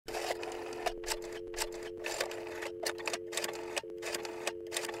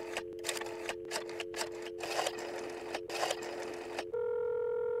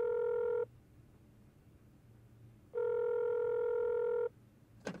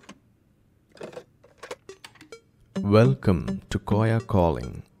Welcome to Koya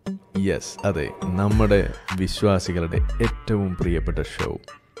calling. Yes, അതെ, നമ്മുടെ വിശ്വാസികളുടെ ഏറ്റവും പ്രിയപ്പെട്ട show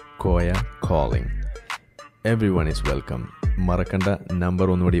Koya calling. Every one is welcome. മറക്കണ്ട നമ്പർ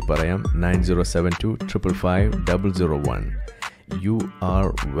ഒന്നുകൂടി പറയാം, 9072555001. You are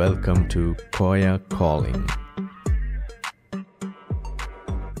welcome to Koya calling.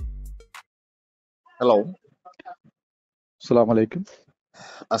 Hello, അസ്സലാമലൈക്കും.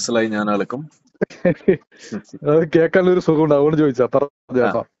 അസ്സലായി ഞാൻ അലക്കും. അത് കേൾക്കാനൊരു സുഖം ഉണ്ട്, അതുകൊണ്ട് ചോദിച്ചാ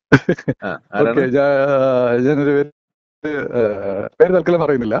പറഞ്ഞേട്ടാ. ഓക്കെ, ഞാനൊരു പേര് തൽക്കാലം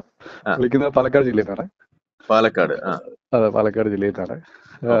പറയുന്നില്ല. വിളിക്കുന്നത് പാലക്കാട് ജില്ലയിൽ നിന്നാണ്. പാലക്കാട്? അതെ, പാലക്കാട് ജില്ലയിൽ നിന്നാണ്.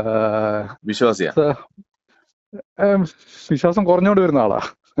 വിശ്വാസിയാ? വിശ്വാസം കുറഞ്ഞോണ്ട് വരുന്ന ആളാ.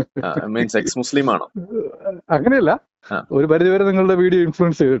 മീൻസ് എക്സ് മുസ്ലിം ആണോ? അങ്ങനെയല്ല, ഒരു പരിധിവരെ നിങ്ങളുടെ വീഡിയോ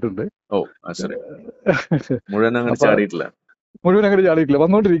ഇൻഫ്ലുവൻസ് ചെയ്തിട്ടുണ്ട്. ഓ ശരി. മുഴുവൻ അങ്ങനെ ചാടിയിട്ടില്ല. മുഴുവൻ അങ്ങനെ ചാടിയിട്ടില്ല,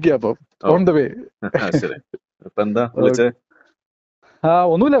 വന്നോണ്ടിരിക്കുക. അപ്പം ഓൺ ദ വേ. ശരി. എന്താ വിളിച്ചേ?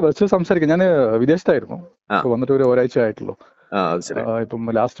 ഒന്നുമില്ല, വെച്ച് സംസാരിക്കാം. ഞാൻ വിദേശത്തായിരുന്നു, വന്നിട്ട് ഒരാഴ്ച ആയിട്ടുള്ളൂ. ഇപ്പം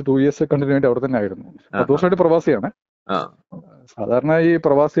ലാസ്റ്റ് 2 years കണ്ടിന്യൂ ആയിട്ട് അവിടെ തന്നെ ആയിരുന്നു. 10 വർഷമായിട്ട് പ്രവാസിയാണ്. സാധാരണ ഈ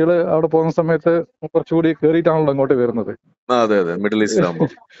പ്രവാസികൾ അവിടെ പോകുന്ന സമയത്ത് കുറച്ചുകൂടി കേറിയിട്ടാണല്ലോ അങ്ങോട്ട് വരുന്നത്. മിഡിൽ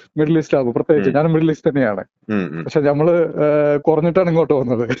ഈസ്റ്റ് ആകുമ്പോൾ പ്രത്യേകിച്ച് ഞാൻ മിഡിൽ ഈസ്റ്റ് തന്നെയാണ്. പക്ഷെ നമ്മള് കുറഞ്ഞിട്ടാണ് ഇങ്ങോട്ട്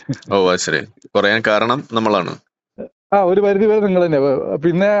വന്നത്. ഓ ശരി. കുറയാൻ കാരണം നമ്മളാണ്. ഒരു പരിധി വരെ നിങ്ങൾ തന്നെ.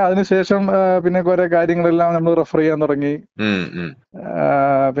 പിന്നെ അതിനുശേഷം പിന്നെ കുറെ കാര്യങ്ങളെല്ലാം നമ്മൾ റെഫർ ചെയ്യാൻ തുടങ്ങി.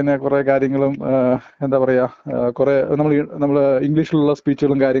 പിന്നെ കുറെ കാര്യങ്ങളും എന്താ പറയാ, കുറെ നമ്മള് ഇംഗ്ലീഷിലുള്ള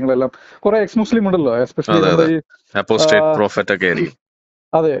സ്പീച്ചുകളും കാര്യങ്ങളെല്ലാം കുറെ എക്സ് മുസ്ലിം ഉണ്ടല്ലോ, എസ്പെഷ്യലി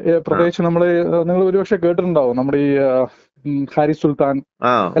അതെ, പ്രത്യേകിച്ച് നിങ്ങൾ ഒരുപക്ഷെ കേട്ടിട്ടുണ്ടാവും, നമ്മുടെ ഈ ഹാരിസ് സുൽത്താൻ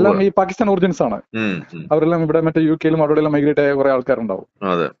എല്ലാം ഈ പാകിസ്ഥാൻ ഒറിജിൻസ് ആണ്. അവരെല്ലാം ഇവിടെ മറ്റേ UK അവിടെ എല്ലാം മൈഗ്രേറ്റ് ആയ കുറെ ആൾക്കാരുണ്ടാവും.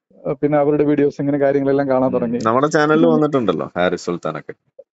 പിന്നെ അവരുടെ വീഡിയോസ് ഇങ്ങനെ കാര്യങ്ങളെല്ലാം കാണാൻ തുടങ്ങി. നമ്മുടെ ചാനലിൽ വന്നിട്ടുണ്ടല്ലോ ഹാരിസ് സുൽത്താനൊക്കെ.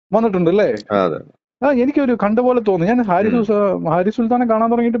 വന്നിട്ടുണ്ടല്ലേ? എനിക്കൊരു കണ്ട പോലെ തോന്നി. ഞാൻ ഹാരിസ് സുൽത്താനെ കാണാൻ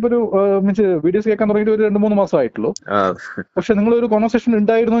തുടങ്ങിയിട്ട് ഇപ്പൊ ഒരു മീൻസ് വീഡിയോസ് കേൾക്കാൻ തുടങ്ങിയിട്ട് ഒരു 2-3 മാസം ആയിട്ടുള്ളൂ. പക്ഷെ നിങ്ങളൊരു കോൺവെർസേഷൻ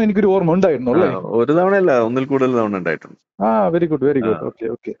ഉണ്ടായിരുന്നു, എനിക്കൊരു ഓർമ്മ ഉണ്ടായിരുന്നു അല്ലേ? ഒരു തവണയല്ല, ഒന്നിൽ കൂടുതൽ തവണ ഉണ്ടായിട്ടുണ്ട്. Very good.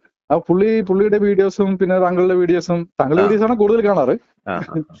 ഓക്കെ. പുള്ളിയുടെ വീഡിയോസും പിന്നെ താങ്കളുടെ വീഡിയോസും ആണ് കൂടുതൽ കാണാറ്.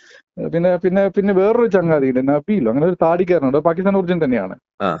 പിന്നെ വേറൊരു ചങ്ങാതിയുണ്ട്, നബീലോ, അങ്ങനെ ഒരു താടിക്കാരനുണ്ട്, പാകിസ്ഥാൻ ഒറിജിൻ തന്നെയാണ്.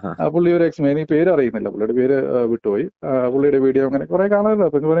 പുള്ളി ഒരു എനിക്ക് പേര് അറിയുന്നില്ല, പുള്ളിയുടെ പേര് വിട്ടുപോയി. പുള്ളിയുടെ വീഡിയോ അങ്ങനെ കുറെ കാണാറുണ്ട്.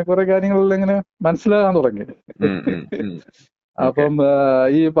 അപ്പൊ കുറെ കാര്യങ്ങളെല്ലാം ഇങ്ങനെ മനസ്സിലാകാൻ തുടങ്ങി. അപ്പം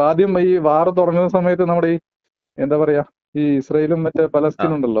ആദ്യം ഈ വാർ തുടങ്ങുന്ന സമയത്ത് നമ്മുടെ ഈ എന്താ പറയാ, ഈ ഇസ്രയേലും മറ്റേ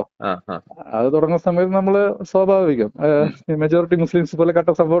പലസ്തീനും ഉണ്ടല്ലോ, അത് തുടങ്ങുന്ന സമയത്ത് നമ്മള് സ്വാഭാവികം മെജോറിറ്റി മുസ്ലിംസ് പോലെ കട്ട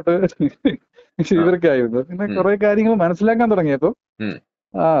സപ്പോർട്ട് ഇവരൊക്കെ ആയിരുന്നു. പിന്നെ കുറെ കാര്യങ്ങൾ മനസ്സിലാക്കാൻ തുടങ്ങിയപ്പോ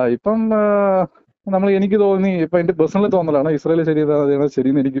ഇപ്പം എനിക്ക് തോന്നി, ഇപ്പൊ എന്റെ പേഴ്സണലി തോന്നലാണ്, ഇസ്രായേൽ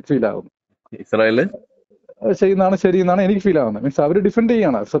ശരിയെന്ന് എനിക്ക് ഫീൽ ആകുന്നു. ഇസ്രായേല് ശരിയെന്നാണ് എനിക്ക് ഫീൽ ആവുന്നത്. മീൻസ് അവര് ഡിഫെൻഡ്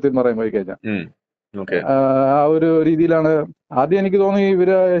ചെയ്യാണ് സത്യം പറയാൻ പോയി കഴിഞ്ഞാൽ. ആ ഒരു രീതിയിലാണ് ആദ്യം എനിക്ക് തോന്നി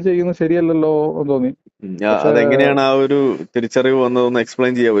ഇവര് ചെയ്യുന്നത് ശരിയല്ലല്ലോ എന്ന് തോന്നി. അതെങ്ങനെയാണ് ആ ഒരു തിരിച്ചറിവ് വന്നതൊന്ന്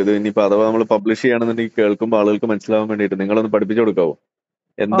എക്സ്പ്ലെയിൻ ചെയ്യാവോ? ഇത് ഇനിയിപ്പോ അഥവാ നമ്മൾ പബ്ലിഷ് ചെയ്യുകയാണെന്നുണ്ടെങ്കിൽ കേൾക്കുമ്പോൾ ആളുകൾക്ക് മനസ്സിലാവാൻ വേണ്ടിയിട്ട് നിങ്ങളൊന്ന് പഠിപ്പിച്ചു കൊടുക്കാവോ?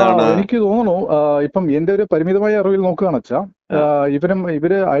 എന്താണ് എനിക്ക് തോന്നുന്നു, ഇപ്പം എന്റെ ഒരു പരിമിതമായ അറിവിൽ നോക്കുകയാണെന്ന് വെച്ചാൽ, ഇവര്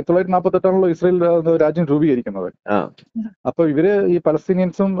 1948 ഇസ്രായേൽ രാജ്യം രൂപീകരിക്കുന്നത്. അപ്പൊ ഇവര് ഈ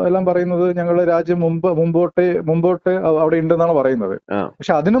പലസ്തീനിയൻസും എല്ലാം പറയുന്നത് ഞങ്ങളുടെ രാജ്യം മുമ്പോട്ട് അവിടെ ഉണ്ടെന്നാണ് പറയുന്നത്.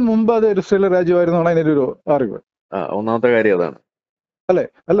 പക്ഷെ അതിനു മുമ്പ് അത് ഇസ്രായേൽ രാജ്യമായിരുന്നാണ് അതിന്റെ ഒരു അറിവ്. ഒന്നാമത്തെ കാര്യം അതാണ് അല്ലേ?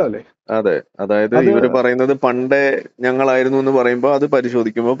 അല്ലേ? അതെ, അതായത് ഇവര് പറയുന്നത് പണ്ടേ ഞങ്ങളായിരുന്നു എന്ന് പറയുമ്പോ അത്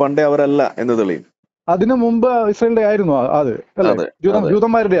പരിശോധിക്കുമ്പോ പണ്ടേ അവരല്ല എന്ന് തെളിയും. അതിനു മുമ്പ് ഇസ്രായേലിന്റെ ആയിരുന്നു അത്, അല്ലേ?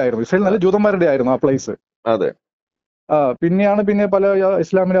 ജൂതന്മാരുടെ ആയിരുന്നു, ഇസ്രായേൽ നല്ല ജൂതന്മാരുടെ ആയിരുന്നു ആ പ്ലേസ്. അതെ. പിന്നെ പല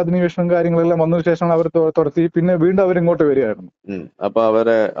ഇസ്ലാമിന്റെ അധിനിവേശവും കാര്യങ്ങളെല്ലാം വന്നതിന് ശേഷമാണ് അവർ തുരത്തി പിന്നെ വീണ്ടും അവരിങ്ങോട്ട് വരികയായിരുന്നു. അപ്പൊ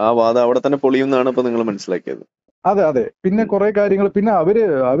അവരെ ആ വാദം അവിടെ തന്നെ പൊളിയുന്നതാണ് ഇപ്പൊ നിങ്ങൾ മനസ്സിലാക്കിയത്. അതെ. പിന്നെ കുറെ കാര്യങ്ങൾ, പിന്നെ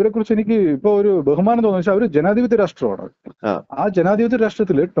അവരെ കുറിച്ച് എനിക്ക് ഇപ്പൊ ഒരു ബഹുമാനം തോന്നുന്നു. അവര് ജനാധിപത്യ രാഷ്ട്രമാണ്. ആ ജനാധിപത്യ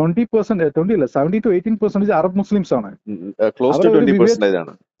രാഷ്ട്രത്തില് 70-18% അറബ് മുസ്ലിംസ് ആണ്.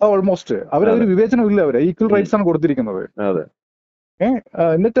 ഓൾമോസ്റ്റ് അവരൊരു വിവേചനം ഇല്ല, അവരെ ഈക്വൽ റൈറ്റ്സ് ആണ് കൊടുത്തിരിക്കുന്നത്.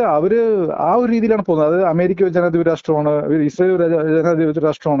 എന്നിട്ട് അവര് ആ ഒരു രീതിയിലാണ് പോകുന്നത്. അത് അമേരിക്ക ഒരു ജനാധിപത്യ രാഷ്ട്രമാണ്, ഇസ്രായേൽ ഒരു ജനാധിപത്യ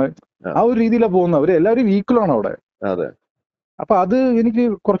രാഷ്ട്രമാണ്. ആ ഒരു രീതിയിലാണ് പോകുന്നത്. അവര് എല്ലാവരും ഈക്വൽ ആണ് അവിടെ. അപ്പൊ അത് എനിക്ക്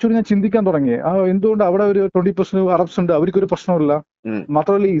കുറച്ചുകൂടി ഞാൻ ചിന്തിക്കാൻ തുടങ്ങി. എന്തുകൊണ്ട് അവിടെ ഒരു 20% അറബ്സ് ഉണ്ട്, അവർക്കൊരു പ്രശ്നമില്ല.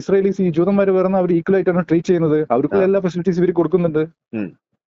 മാത്രമല്ല ഇസ്രായേലീസ്, ഈ ജൂതന്മാര് വരുന്ന അവർ ഈക്വൽ ആയിട്ടാണ് ട്രീറ്റ് ചെയ്യുന്നത്. അവർക്കുള്ള എല്ലാ ഫെസിലിറ്റീസ് ഇവർ കൊടുക്കുന്നുണ്ട്.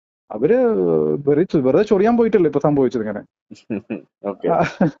 അവര് വെറുതെ ചൊറിയാൻ പോയിട്ടല്ലേ ഇപ്പൊ സംഭവിച്ചത് ഇങ്ങനെ.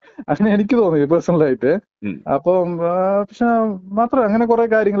 അങ്ങനെ എനിക്ക് തോന്നി പേഴ്സണലായിട്ട്. അപ്പം പക്ഷെ മാത്രം അങ്ങനെ കുറെ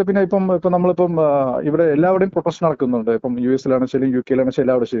കാര്യങ്ങൾ. പിന്നെ ഇപ്പം നമ്മളിപ്പം ഇവിടെ എല്ലാവരുടെയും പ്രൊട്ടസ്റ്റ് നടക്കുന്നുണ്ട്. ഇപ്പം US ലാണെങ്കിലും UK ലാണെങ്കിലും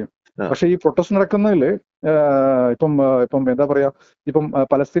എല്ലാവരും. പക്ഷെ ഈ പ്രൊട്ടസ്റ്റ് നടക്കുന്നതിൽ ഇപ്പം എന്താ പറയാ, ഇപ്പം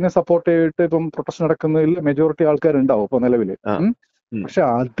പലസ്തീനെ സപ്പോർട്ട് ചെയ്തിട്ട് ഇപ്പം പ്രൊട്ടസ്റ്റ് നടക്കുന്നതിൽ മെജോറിറ്റി ആൾക്കാരുണ്ടാവും ഇപ്പൊ നിലവില്. പക്ഷെ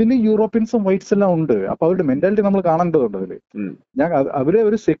അതില് യൂറോപ്യൻസും വൈറ്റ്സ് എല്ലാം ഉണ്ട്. അപ്പൊ അവരുടെ മെന്റാലിറ്റി നമ്മൾ കാണേണ്ടതുണ്ട് അതില്. അവര്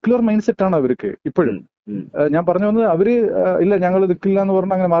ഒരു സെക്യുലർ മൈൻഡ് സെറ്റ് ആണ് അവർക്ക് ഇപ്പോഴും. ഞാൻ പറഞ്ഞു വന്നത് അവര് ഇല്ല ഞങ്ങൾ നിൽക്കില്ല എന്ന്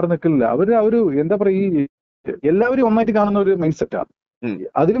പറഞ്ഞാൽ അങ്ങനെ മാറി നിൽക്കില്ല. അവര് എന്താ പറയാ, ഈ എല്ലാവരും ഒന്നായിട്ട് കാണുന്ന ഒരു മൈൻഡ് സെറ്റാ.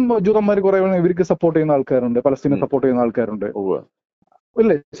 അതിലും ജൂതന്മാർ കുറെ ഇവർക്ക് സപ്പോർട്ട് ചെയ്യുന്ന ആൾക്കാരുണ്ട്, പലസ്തീനെ സപ്പോർട്ട് ചെയ്യുന്ന ആൾക്കാരുണ്ട്.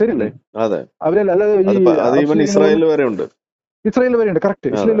 ഇല്ലേ, ശരിയല്ലേ? അവരല്ല ഈ ഇസ്രായേൽ വരെ ഉണ്ട്. ഇസ്രായേൽ വരെയുണ്ട്, കറക്റ്റ്.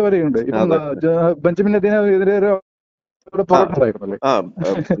 ഇസ്രായേൽ വരെയുണ്ട്. ഇപ്പം ബെഞ്ചമിൻ നെതന്യാഹുവിനെതിരെ പോരാട്ടമായിരുന്നല്ലേ?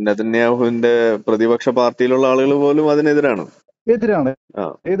 നെതന്യാഹുവിന്റെ പ്രതിപക്ഷ പാർട്ടിയിലുള്ള ആളുകൾ പോലും അതിനെതിരാണ്. എതിരാണ്.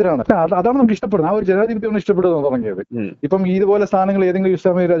 അതാണ് നമുക്ക് ഇഷ്ടപ്പെടുന്നത്. ആ ഒരു ജനാധിപത്യമാണ് ഇഷ്ടപ്പെടുന്നത് തുടങ്ങിയത്. ഇപ്പം ഇതുപോലെ സാധനങ്ങൾ ഏതെങ്കിലും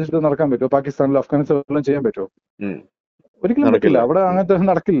ഇസ്ലാമിക രാജ്യത്ത് നടക്കാൻ പറ്റുമോ? പാകിസ്ഥാനിലോ അഫ്ഗാനിസ്ഥാനിലോ എല്ലാം ചെയ്യാൻ പറ്റുമോ? ഒരിക്കലും പറ്റില്ല. അവിടെ അങ്ങനത്തെ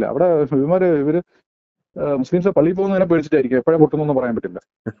നടക്കില്ല. അവിടെ ഇവര് മുസ്ലിംസ് പള്ളിയിൽ പോകുന്നതിനെ പേടിച്ചിട്ടായിരിക്കും. എപ്പോഴാ പൊട്ടുന്നൊന്നും പറയാൻ പറ്റില്ല.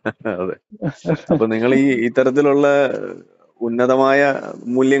 അതെ. അപ്പൊ നിങ്ങൾ ഈ ഇത്തരത്തിലുള്ള ഉന്നതമായ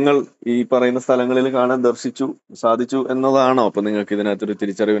മൂല്യങ്ങൾ ഈ പറയുന്ന സ്ഥലങ്ങളിൽ കാണാൻ സാധിച്ചു എന്നതാണോ അപ്പൊ നിങ്ങൾക്ക് ഇതിനകത്തൊരു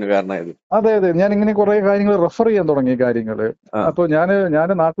തിരിച്ചറിവിന് കാരണമായത്? അതെ അതെ, ഞാൻ ഇങ്ങനെ കുറെ കാര്യങ്ങൾ റെഫർ ചെയ്യാൻ തുടങ്ങിയ കാര്യങ്ങള്. അപ്പൊ ഞാൻ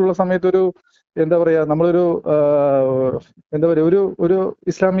നാട്ടിലുള്ള സമയത്ത് ഒരു എന്താ പറയാ, നമ്മളൊരു എന്താ പറയാ, ഒരു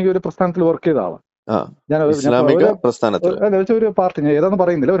ഇസ്ലാമിക ഒരു പ്രസ്ഥാനത്തിൽ വർക്ക് ചെയ്ത ആളാണ് ഞാൻ. ഒരു പാർട്ടി, ഞാൻ ഏതാന്ന്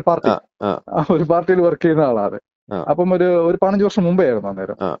പറയുന്നില്ല, ഒരു പാർട്ടിയിൽ വർക്ക് ചെയ്യുന്ന ആളാണ്. അപ്പം ഒരു 15 വർഷം മുമ്പേ ആയിരുന്നു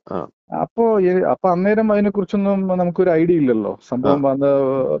അന്നേരം. അപ്പൊ അന്നേരം അതിനെ കുറിച്ചൊന്നും നമുക്കൊരു ഐഡിയ ഇല്ലല്ലോ സംഭവം വന്ന്.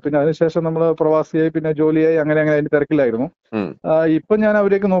 പിന്നെ അതിനുശേഷം നമ്മൾ പ്രവാസിയായി, പിന്നെ ജോലിയായി, അങ്ങനെ അതിന്റെ തിരക്കിലായിരുന്നു. ഇപ്പൊ ഞാൻ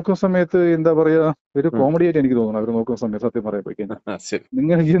അവരെയൊക്കെ നോക്കുന്ന സമയത്ത് എന്താ പറയാ, ഒരു കോമഡി ആയിട്ട് എനിക്ക് തോന്നുന്നു അവർ നോക്കുന്ന സമയത്ത്. സത്യം പറയുമ്പോഴേക്കും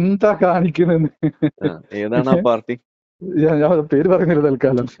നിങ്ങൾ എന്താ കാണിക്കുന്നത്? ഏതാണ് ആ പാർട്ടി? ഞാൻ പേര് പറയുന്നില്ല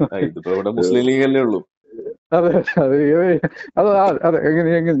തൽക്കാലം. മുസ്ലിം ലീഗ് അല്ലേ ഉള്ളൂ. അതെ അതെ അതെ,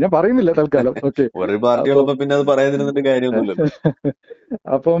 ഞാൻ പറയുന്നില്ല തൽക്കാലം. ഓക്കെ. പിന്നെ അത് പറയാതിരുന്നിട്ട് കാര്യമൊന്നുമില്ലല്ലോ.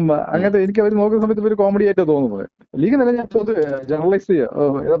 അപ്പം അങ്ങനത്തെ എനിക്ക് അവർ നോക്കുന്ന സമയത്ത് ഒരു കോമഡി ആയിട്ടാണ് തോന്നുന്നത്. ലീഗ് നില ഞാൻ ജനറലൈസ് ചെയ്യാ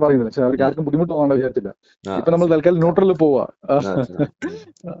ഏതാ പറയുന്നത് വെച്ചാൽ അവർക്ക് ആർക്കും ബുദ്ധിമുട്ട് പോകേണ്ട വിചാരിച്ചില്ല. ഇപ്പൊ നമ്മൾ തൽക്കാലം ന്യൂട്രലിൽ പോവാ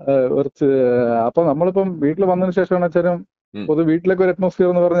കുറച്ച്. അപ്പൊ നമ്മളിപ്പം വീട്ടിൽ വന്നതിന് ശേഷമാണ് വെച്ചാലും പൊതു വീട്ടിലൊക്കെ ഒരു അറ്റ്മോസ്ഫിയർ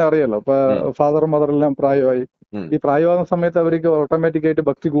എന്ന് പറഞ്ഞാൽ അറിയാലോ. ഇപ്പൊ ഫാദറും മദറെല്ലാം പ്രായമായി. ഈ പ്രായമാകുന്ന സമയത്ത് അവർക്ക് ഓട്ടോമാറ്റിക് ആയിട്ട്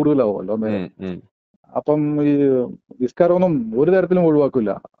ഭക്തി കൂടുതലാവുമല്ലോ. അപ്പം ഈ നിസ്കാരമൊന്നും ഒരു തരത്തിലും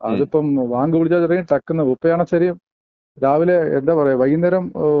ഒഴിവാക്കില്ല. അതിപ്പം വാങ്ക് വിളിച്ചാൽ ചെറിയ ടക്കുന്ന ഉപ്പയാണ് ശരി. രാവിലെ എന്താ പറയാ, വൈകുന്നേരം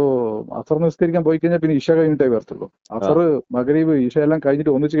അസർ നിസ്കരിക്കാൻ പോയി കഴിഞ്ഞാൽ പിന്നെ ഇഷ കഴിഞ്ഞിട്ടേ വരത്തുള്ളൂ. അസർ മഗ്‌രിബ് ഇഷ എല്ലാം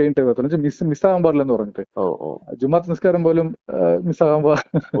കഴിഞ്ഞിട്ട് ഒന്നിച്ച് കഴിഞ്ഞിട്ടേ വരത്തുള്ളൂ. മിസ്സാകാൻ പാടില്ലെന്ന് പറഞ്ഞിട്ട് ജുമാത്ത് നിസ്കാരം പോലും മിസ്സാകാൻ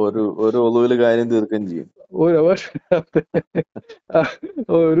ഒരു കാര്യം തീർക്കുകയും ചെയ്യും.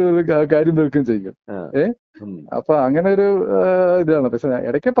 ഒരു കാര്യം തീർക്കുകയും ചെയ്യും. അപ്പൊ അങ്ങനെ ഒരു ഇതാണ്. പക്ഷെ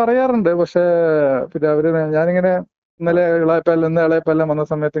ഇടയ്ക്ക് പറയാറുണ്ട്. പക്ഷെ പിന്നെ ഞാനിങ്ങനെ ഇന്ന് ഇളയപ്പെല്ലാം വന്ന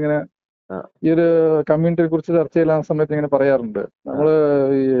സമയത്ത് ഇങ്ങനെ ഈ ഒരു കമ്മ്യൂണിറ്റിയെ കുറിച്ച് ചർച്ച ചെയ്യാൻ സമയത്ത് ഇങ്ങനെ പറയാറുണ്ട്. നമ്മള്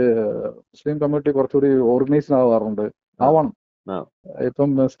ഈ മുസ്ലിം കമ്മ്യൂണിറ്റി കുറച്ചുകൂടി ഓർഗനൈസ്ഡ് ആവണം.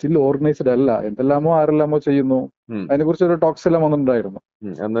 ഇപ്പം സ്റ്റിൽ ഓർഗനൈസ്ഡ് അല്ല. എന്തെല്ലാമോ ആരെല്ലാമോ ചെയ്യുന്നു. അതിനെ കുറിച്ച് ഒരു ടോക്സ് എല്ലാം വന്നിട്ടുണ്ടായിരുന്നു.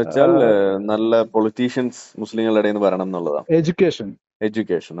 എന്നുവെച്ചാൽ നല്ല പൊളിറ്റീഷ്യൻസ് മുസ്ലിങ്ങളുടെ ഇടയിൽ നിന്ന് വരണം എന്നുള്ളതാണ്.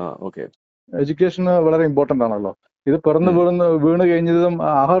 എഡ്യൂക്കേഷൻ വളരെ ഇമ്പോർട്ടന്റ് ആണല്ലോ. ഇത് വീണ് കഴിഞ്ഞതും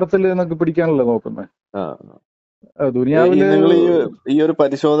ആഹാരത്തിൽ നിന്നൊക്കെ പിടിക്കാനല്ലോ നോക്കുന്നത്. ദുനിയാവില് നിങ്ങൾ ഈ ഒരു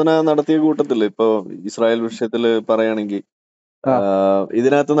പരിശോധന നടത്തിയ കൂട്ടത്തിൽ ഇപ്പൊ ഇസ്രായേൽ വിഷയത്തിൽ പറയുകയാണെങ്കിൽ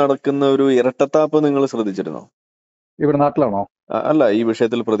ഇതിനകത്ത് നടക്കുന്ന ഒരു ഇരട്ടത്താപ്പ് നിങ്ങൾ ശ്രദ്ധിച്ചിരുന്നോ? ഇവിടെ നാട്ടിലാണോ? അല്ല, ഈ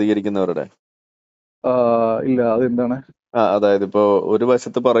വിഷയത്തിൽ പ്രതികരിക്കുന്നവരുടെ. ഇല്ല, അതെന്താണ്? അതായത് ഇപ്പോ ഒരു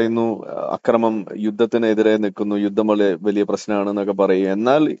വശത്ത് പറയുന്നു അക്രമം, യുദ്ധത്തിനെതിരെ നിൽക്കുന്നു, യുദ്ധം വലിയ പ്രശ്നമാണ് എന്നൊക്കെ പറയും.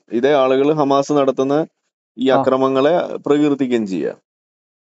 എന്നാൽ ഇതേ ആളുകൾ ഹമാസ് നടത്തുന്ന ഈ അക്രമങ്ങളെ പ്രകീർത്തിക്കുകയും ചെയ്യുക.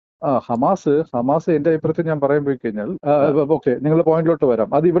 ഹമാസ് എന്റെ അഭിപ്രായത്തിൽ ഞാൻ പറയാൻ പോയി കഴിഞ്ഞാൽ, ഓക്കെ, നിങ്ങളുടെ പോയിന്റിലോട്ട് വരാം.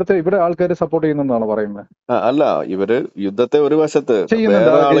 അത് ഇവിടെ ആൾക്കാരെ സപ്പോർട്ട് ചെയ്യുന്നതാണ് പറയുന്നത്. അല്ല, ഇവര് യുദ്ധത്തെ ഒരു വശത്ത്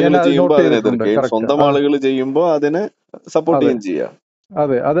വേറെ ആളുകൾ ചെയ്യുമ്പോൾ അതിനെ എതിർക്കുകയും സ്വന്തം ആളുകൾ ചെയ്യുമ്പോൾ അതിനെ സപ്പോർട്ട് ചെയ്യുകയും ചെയ്യുക.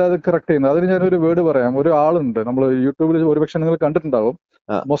 അതെ, അത് കറക്റ്റ് ചെയ്യുന്നത്. അതിന് ഞാനൊരു വേർഡ് പറയാം. ഒരു ആളുണ്ട്, നമ്മൾ യൂട്യൂബിൽ ഒരുപക്ഷെ നിങ്ങൾ കണ്ടിട്ടുണ്ടാവും,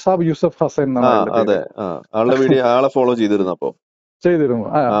 മൊസാബ് യൂസഫ് ഹുസൈൻ എന്നാണ്. അതെ, ആളുടെ വീഡിയോ ആളെ ഫോളോ ചെയ്തിരുന്നു.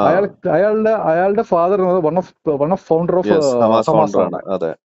 അയാളുടെ father one of founder of Hamas ആണ്.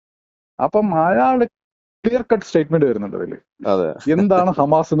 അതെ. അപ്പം അയാളുടെ ക്ലിയർ കട്ട് സ്റ്റേറ്റ്മെന്റ് വരുന്നുണ്ട് അതിൽ. എന്താണ്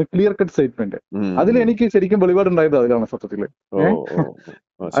ഹമാസ് എന്ന് ക്ലിയർ കട്ട് സ്റ്റേറ്റ്മെന്റ്. അതിൽ എനിക്ക് ശരിക്കും വെളിപാടുണ്ടായത് അതിലാണ് സത്യത്തില്.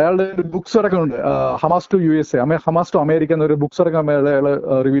 അയാളുടെ ഒരു books അടക്കമുണ്ട്. Hamas to USA, Hamas to America എന്നൊരു ബുക്സ് അടക്കം അയാള്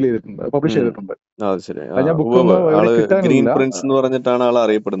റിവീൽ ചെയ്തിട്ടുണ്ട്, പബ്ലിഷ് ചെയ്തിട്ടുണ്ട്. ഞാൻ ബുക്കൊന്നും കിട്ടാനില്ല. ഗ്രീൻ പ്രിൻസ് എന്ന് പറഞ്ഞിട്ടാണ് ആൾ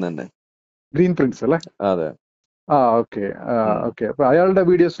അറിയപ്പെടുന്നത്. ഗ്രീൻ പ്രിൻസ് അല്ലേ? അതെ. ഓക്കെ. അപ്പൊ അയാളുടെ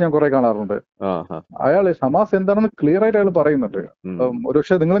വീഡിയോസ് ഞാൻ കുറെ കാണാറുണ്ട്. അയാൾ ഹമാസ് എന്താണെന്ന് ക്ലിയർ ആയിട്ട് അയാൾ പറയുന്നുണ്ട്.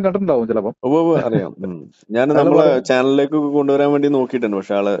 ഒരുപക്ഷെ നിങ്ങളും കണ്ടിട്ടുണ്ടാവും ചിലപ്പം. അറിയാം. ഞാൻ നമ്മളെ ചാനലിലേക്ക് കൊണ്ടുവരാൻ വേണ്ടി നോക്കിയിട്ടുണ്ട്,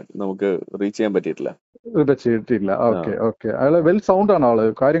 പക്ഷെ ആളെ നമുക്ക് റീച്ച് ചെയ്യാൻ പറ്റിയിട്ടില്ല. ഓക്കെ. അയാള് വെൽ സൗണ്ട് ആണ് ആള്.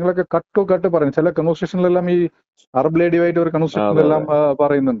 കാര്യങ്ങളൊക്കെ കട്ട് പറയും. ചില കൺവെർസേഷനിലെല്ലാം ഈ അറബ് ലേഡിയുമായിട്ട് ഒരു കൺവെർസേഷനിലെല്ലാം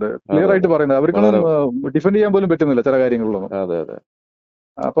പറയുന്നുണ്ട്, ക്ലിയർ ആയിട്ട് പറയുന്നത്. അവർക്കൊന്നും ഡിഫെൻഡ് ചെയ്യാൻ പോലും പറ്റുന്നില്ല ചില കാര്യങ്ങളിലൊന്നും.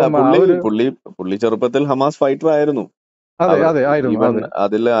 അപ്പം ആ പുള്ളി ഒരു പുള്ളി പുള്ളി ചെറുപ്പത്തിൽ ഹമാസ് ഫൈറ്റർ ആയിരുന്നു. അതെ അതെ ആയിരുന്നു ഈവൻ അതെ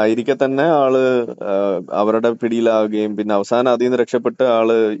അതിൽ ആയിരിക്കെ തന്നെ ആള് അവരുടെ പിടിയിലാവുകയും പിന്നെ അവസാനം അതിൽ നിന്ന് രക്ഷപ്പെട്ട്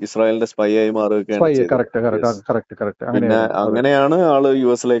ആള് ഇസ്രായേലിന്റെ സ്പൈ ആയി മാറുകയൊക്കെയാണ് സ്പൈ ചെയ്തത്. Correct Yes. Correct correct correct പിന്നെ അങ്ങനെയായിരുന്നു. അതെ അങ്ങനെയാണ് ആള്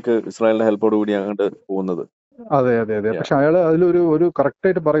യുഎസിലേക്ക് ഇസ്രായേലിന്റെ ഹെൽപ്പോട് കൂടി അങ്ങോട്ട് പോകുന്നത്. അതെ അതെ അതെ Yeah. പക്ഷെ അയാൾ അതിലൊരു കറക്റ്റ്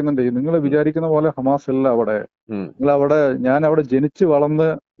ആയിട്ട് പറയുന്നുണ്ട്, നിങ്ങൾ വിചാരിക്കുന്ന പോലെ ഹമാസ് അല്ല അവിടെ. ഉം. നിങ്ങൾ അവിടെ, ഞാൻ അവിടെ ജനിച്ച്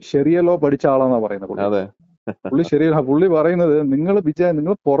വളർന്ന് ശരിയ ലോ പഠിച്ച ആളാന്നാ പറയുന്നത് പുള്ളി. അതെ. പുള്ളി പറയുന്നത് നിങ്ങൾ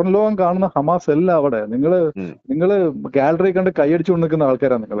പുറം ലോകം കാണുന്ന ഹമാസ് അല്ല അവിടെ. ഉം. നിങ്ങള് ഗാലറി കണ്ട് കൈയടിച്ചുകൊണ്ട് നിൽക്കുന്ന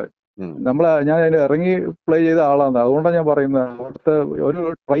ആൾക്കാരാണ് നിങ്ങള്. ഉം. ഞാൻ അതിന് ഇറങ്ങി പ്ലേ ചെയ്ത ആളാണ്. അതുകൊണ്ടാണ് ഞാൻ പറയുന്നത് അവിടുത്തെ ഒരു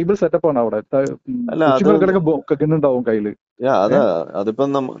ട്രൈബൽ സെറ്റപ്പാണ് അവിടെ. അല്ല അത് കൊച്ചുങ്ങൾക്കിടക്ക് ഗണ്ണുണ്ടാവും കയ്യില്. അതാ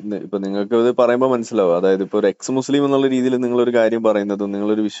അതിപ്പം ഇപ്പൊ നിങ്ങൾക്ക് ഇത് പറയുമ്പോൾ മനസ്സിലാവും. അതായത് ഇപ്പൊ ഒരു എക്സ് മുസ്ലിം എന്നുള്ള രീതിയിൽ നിങ്ങളൊരു കാര്യം പറയുന്നതും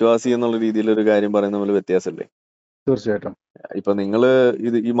നിങ്ങളൊരു വിശ്വാസി എന്നുള്ള രീതിയിൽ ഒരു കാര്യം പറയുന്ന തമ്മിൽ വ്യത്യാസമില്ലേ? തീർച്ചയായിട്ടും ഇപ്പൊ നിങ്ങള്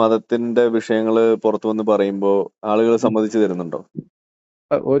ഈ മതത്തിന്റെ വിഷയങ്ങള് പുറത്തു വന്ന് പറയുമ്പോ ആളുകൾ സമ്മതിച്ചു തരുന്നുണ്ടോ?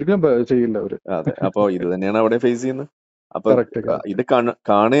 ഒരിക്കലും ചെയ്യില്ല അവര്. അതെ. അപ്പൊ ഇത് തന്നെയാണ് അവിടെ ഫേസ് ചെയ്യുന്നത്. അപ്പൊ കറക്റ്റ് ഇത്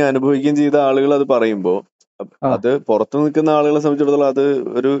കാണുകയും അനുഭവിക്കുകയും ചെയ്ത ആളുകൾ അത് പറയുമ്പോ അത് പുറത്തു നിൽക്കുന്ന ആളുകളെ സംബന്ധിച്ചിടത്തോളം അത്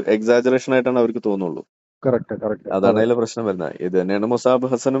ഒരു എക്സാജറേഷൻ ആയിട്ടാണ് അവർക്ക് തോന്നുള്ളൂ. കറക്റ്റ് അതാണ് അതെ അതിലെ പ്രശ്നം വരുന്നത്. ഇത് തന്നെയാണ്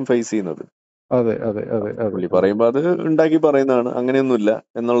മുസാബ് ഹസനും ഫേസ് ചെയ്യുന്നത്. അതെ അതെ അതെ അതെ പുള്ളി പറയുമ്പോ അത് ഉണ്ടാക്കി പറയുന്നതാണ്, അങ്ങനെയൊന്നുമില്ല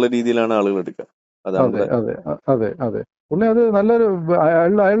എന്നുള്ള രീതിയിലാണ് ആളുകൾ എടുക്കുക. അതാണ് അതെ ഇവിടെ. അതെ അതെ അതെ പുള്ളി അത് നല്ലൊരു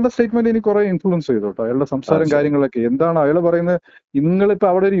അയാളുടെ സ്റ്റേറ്റ്മെന്റ് എനിക്ക് കുറെ ഇൻഫ്ലുവൻസ് ചെയ്തു കേട്ടോ. അയാളുടെ സംസാരം ശരി. കാര്യങ്ങളൊക്കെ എന്താണ് അയാൾ പറയുന്നത്, നിങ്ങളിപ്പോ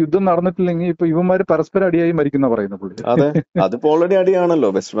അവിടെ ഒരു യുദ്ധം നടന്നിട്ടില്ലെങ്കിൽ ഇപ്പൊ ഇവന്മാര് പരസ്പരം അടിയായി മരിക്കുന്ന പറയുന്നത് പുള്ളി. അതെ, അതിപ്പോ ഓൾറെഡി അടിയാണല്ലോ.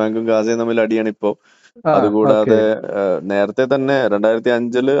 വെസ്റ്റ് ബാങ്കും ഗാസയും തമ്മിൽ അടിയാണ് ഇപ്പോ. ഓക്കെ അതുകൂടാതെ നേരത്തെ തന്നെ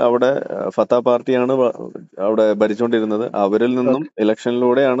 2005 അവിടെ ഫത്ത പാർട്ടിയാണ് അവിടെ ഭരിച്ചുകൊണ്ടിരുന്നത്. അവരിൽ നിന്നും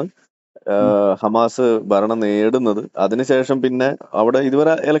ഇലക്ഷനിലൂടെയാണ് ഹമാസ് ഭരണം നേടുന്നത്. അതിനുശേഷം പിന്നെ അവിടെ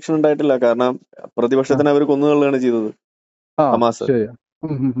ഇതുവരെ ഇലക്ഷൻ ഉണ്ടായിട്ടില്ല. കാരണം പ്രതിപക്ഷത്തിന് അവർ കൊന്നുകൊള്ളുകയാണ് ചെയ്തത് ഹമാസ്. ശരിയാ.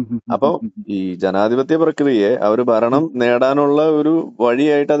 അപ്പൊ ഈ ജനാധിപത്യ പ്രക്രിയയെ അവർ ഭരണം നേടാനുള്ള ഒരു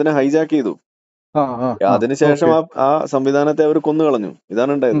വഴിയായിട്ട് അതിനെ ഹൈജാക്ക് ചെയ്തു. അതിനുശേഷം ആ സംവിധാനത്തെ അവർ കൊന്നുകളഞ്ഞു.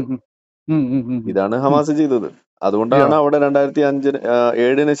 ഇതാണ് ഉണ്ടായത്. ഇതാണ് ഹമാസ് ചെയ്തത്. അതുകൊണ്ടാണ് അവിടെ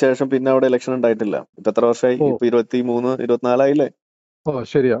 2007 ശേഷം പിന്നെ അവിടെ ഇലക്ഷൻ ഉണ്ടായിട്ടില്ല. ഇപ്പൊ എത്ര വർഷമായി? ഇപ്പൊ 23, 24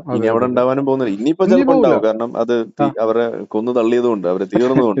 ശരിയാ. ഇനി അവിടെ ഉണ്ടാവാനും പോകുന്നില്ല. ഇനിയിപ്പോ ചിലപ്പോ ഉണ്ടാവും. കാരണം അത് അവരെ കൊന്നു തള്ളിയതുകൊണ്ട്, അവര്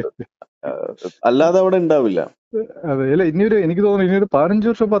തീർന്നുകൊണ്ട്. അല്ലാതെ അവിടെ ഉണ്ടാവില്ല. അതെ അല്ല എനിക്ക് തോന്നുന്നു ഇനിയൊരു 15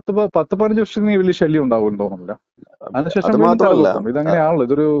 വർഷം 15 വർഷം വലിയ ശല്യം ഉണ്ടാവും തോന്നുന്നില്ല. അതിനുശേഷം അത് വീണ്ടും മാത്രമല്ല, തലപൊക്കും. ഇതങ്ങനെയാണല്ലോ,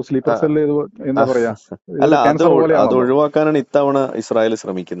 ഇതൊരു സ്ലീപ്പർ സെല്ല്, എന്താ പറയാ, അല്ല അത് ക്യാൻസർ അത് പോലെയാണല്ലോ. ഒഴിവാക്കാനാണ് ഇത്തവണ ഇസ്രായേൽ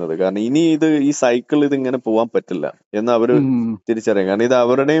ശ്രമിക്കുന്നത്. കാരണം ഇനി ഈ സൈക്കിൾ ഇത് ഇങ്ങനെ പോവാൻ പറ്റില്ല എന്ന് അവര് തിരിച്ചറിയാം. കാരണം ഇത്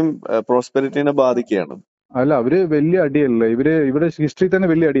അവരുടെയും പ്രോസ്പെരിറ്റിനെ ബാധിക്കുകയാണ്. അല്ല അവര് വലിയ അടിയല്ലേ ഇവിടെ ഹിസ്റ്ററി തന്നെ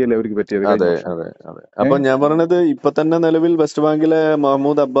വലിയ അടിയല്ലേ അവർക്ക് പറ്റിയത്. അതെ അതെ അതെ. അപ്പൊ ഞാൻ പറഞ്ഞത് ഇപ്പൊ തന്നെ നിലവിൽ വെസ്റ്റ് ബാങ്കിലെ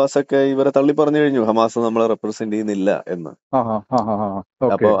മഹ്മൂദ് അബ്ബാസ് ഒക്കെ ഇവരെ തള്ളി പറഞ്ഞു കഴിഞ്ഞു ഹമാസ് നമ്മളെ റെപ്രസെന്റ് ചെയ്യുന്നില്ല എന്ന്.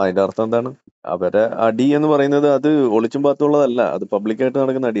 അപ്പൊ അതിന്റെ അർത്ഥം എന്താണ്? അവരെ അടി എന്ന് പറയുന്നത് അത് ഒളിച്ചും പാത്തുള്ളതല്ല, അത് പബ്ലിക്കായിട്ട്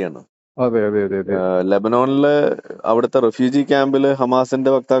നടക്കുന്ന അടിയാണ്. ലെബനോണിലെ അവിടുത്തെ റെഫ്യൂജി ക്യാമ്പില്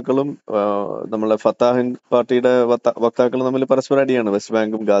ഹമാസിന്റെ വക്താക്കളും നമ്മളെ ഫത്താഹിൻ പാർട്ടിയുടെ വക്താക്കളും തമ്മിൽ പരസ്പരം അടിയാണ്. വെസ്റ്റ്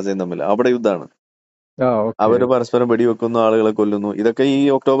ബാങ്കും ഗാസയും തമ്മിൽ അവിടെ യുദ്ധമാണ്. അവര് പരസ്പരം വെടിവെക്കുന്നു, ആളുകളെ കൊല്ലുന്നു. ഇതൊക്കെ ഈ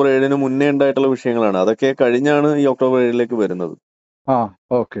ഒക്ടോബർ 7 മുന്നേ ഉണ്ടായിട്ടുള്ള വിഷയങ്ങളാണ്. അതൊക്കെ കഴിഞ്ഞാണ് ഈ ഒക്ടോബർ 7 വരുന്നത്.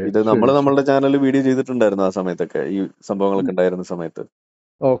 ഇത് നമ്മളുടെ ചാനലിൽ വീഡിയോ ചെയ്തിട്ടുണ്ടായിരുന്നു ആ സമയത്തൊക്കെ, ഈ സംഭവങ്ങളൊക്കെ ഉണ്ടായിരുന്ന സമയത്ത്.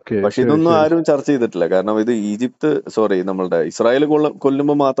 പക്ഷെ ഇതൊന്നും ആരും ചർച്ച ചെയ്തിട്ടില്ല. കാരണം ഇത് നമ്മളുടെ ഇസ്രായേൽ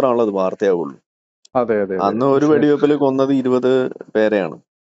കൊല്ലുമ്പോൾ മാത്രമാണല്ലോ അത് വാർത്തയാവുള്ളൂ. അന്ന് ഒരു വെടിവെപ്പിൽ കൊന്നത് 20 പേരെയാണ്.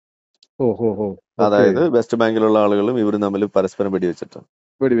 അതായത് വെസ്റ്റ് ബാങ്കിലുള്ള ആളുകളും ഇവരും തമ്മിൽ പരസ്പരം വെടിവെച്ചിട്ട്.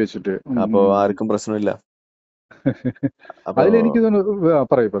 അപ്പൊ ആർക്കും പ്രശ്നമില്ല. അപ്പൊ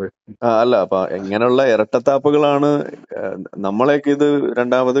അല്ല, അപ്പൊ എങ്ങനെയുള്ള ഇരട്ടത്താപ്പുകളാണ് നമ്മളെയൊക്കെ ഇത്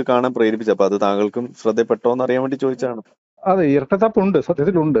രണ്ടാമത് കാണാൻ പ്രേരിപ്പിച്ചത്. അപ്പൊ അത് താങ്കൾക്കും ശ്രദ്ധപ്പെട്ടോന്ന് അറിയാൻ വേണ്ടി ചോദിച്ചാണ്. അതെ, ഇരട്ടത്താപ്പുണ്ട്,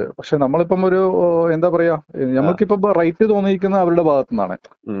 സത്യത്തിലുണ്ട്. പക്ഷെ നമ്മളിപ്പം ഒരു എന്താ പറയാ, നമുക്കിപ്പോ റൈറ്റ് തോന്നിയിരിക്കുന്ന അവരുടെ ഭാഗത്തു നിന്നാണ്.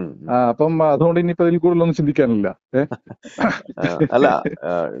 അപ്പം അതുകൊണ്ട് ഇനിയിപ്പോ ഇതിൽ കൂടുതലൊന്നും ചിന്തിക്കാനില്ല. അല്ല,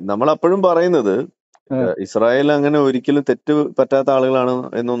 നമ്മളപ്പോഴും പറയുന്നത് ഇസ്രായേൽ അങ്ങനെ ഒരിക്കലും തെറ്റ് പറ്റാത്ത ആളുകളാണ്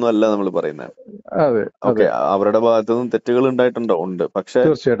എന്നൊന്നും അല്ല നമ്മൾ പറയുന്നത്. ഓക്കെ, അവരുടെ ഭാഗത്തു നിന്നും തെറ്റുകൾ ഉണ്ട്. പക്ഷെ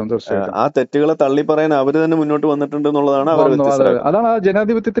ആ തെറ്റുകളെ തള്ളി പറയാൻ അവര് തന്നെ മുന്നോട്ട് വന്നിട്ടുണ്ട് എന്നുള്ളതാണ് അവർ വ്യത്യസ്തരാക്കുന്നത്. അതാണ് ആ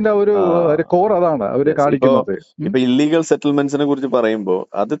ജനാധിപത്യത്തിന്റെ ഒരു കോർ, അതാണ് അവര് കാണിക്കുന്നത്. ഇപ്പൊ ഇല്ലീഗൽ സെറ്റിൽമെന്റ്സിനെ കുറിച്ച് പറയുമ്പോൾ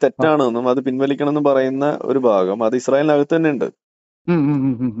അത് തെറ്റാണെന്നും അത് പിൻവലിക്കണമെന്നും പറയുന്ന ഒരു ഭാഗം അത് ഇസ്രായേലിനകത്ത് തന്നെ ഉണ്ട്.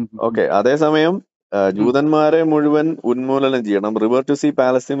 ഓക്കെ, അതേസമയം ജൂതന്മാരെ മുഴുവൻ ഉന്മൂലനം ചെയ്യണം, river to see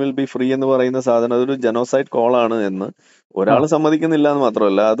Palestine will be free എന്ന് പറയുന്ന സാധനം അതൊരു ജനോസൈഡ് കോളാണ് എന്ന് ഒരാൾ സമ്മതിക്കുന്നില്ല എന്ന്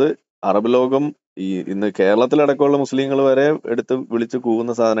മാത്രമല്ല, അത് അറബ് ലോകം ഇന്ന് കേരളത്തിലടക്കമുള്ള മുസ്ലിങ്ങൾ വരെ എടുത്ത് വിളിച്ചു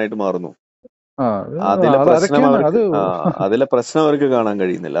കൂവുന്ന സാധനമായിട്ട് മാറുന്നു. അതിലെ പ്രശ്നം അവർക്ക് കാണാൻ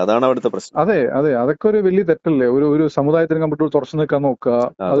കഴിയുന്നില്ല. അതാണ് അവിടുത്തെ പ്രശ്നം. അതെ, അതൊക്കെ ഒരു വലിയ തെറ്റല്ലേ. ഒരു സമുദായത്തിന് കമ്പ്യൂട്ടർ തുറച്ചു നിൽക്കാൻ നോക്കുക,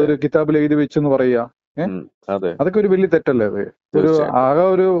 അതൊരു കിതാബിൽ എഴുതി വെച്ചെന്ന് പറയുക. അതൊക്കെ ഒരു വലിയ തെറ്റല്ലേ അത്? ഒരു ആകെ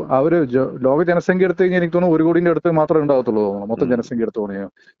ഒരു ലോക ജനസംഖ്യ എടുത്തു കഴിഞ്ഞാൽ എനിക്ക് തോന്നുന്നു 1 കോടിന്റെ അടുത്ത് മാത്രമേ ഉണ്ടാകത്തുള്ളൂ തോന്നുന്നു മൊത്തം ജനസംഖ്യ എടുത്തു തോന്നിയോ.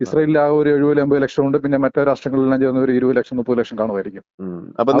 ഇസ്രായേലിൽ ആകെ ഒരു 70-80 ലക്ഷം ഉണ്ട്. പിന്നെ മറ്റു രാഷ്ട്രങ്ങളിലെല്ലാം ചേർന്ന് ഒരു 20 ലക്ഷം 30 ലക്ഷം കാണുമായിരിക്കും.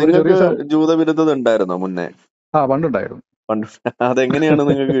 ജൂതവിരുദ്ധത ഉണ്ടായിരുന്നോ മുന്നേ? പണ്ടുണ്ടായിരുന്നു. അതെങ്ങനെയാണ്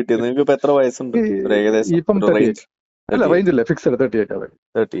നിങ്ങൾക്ക് കിട്ടിയത്? നിങ്ങൾക്ക് ഇപ്പൊ എത്ര വയസ്സുണ്ട് ഏകദേശം? ഇപ്പം 38. അല്ല, റേഞ്ചില്ല, ഫിക്സഡ് 38.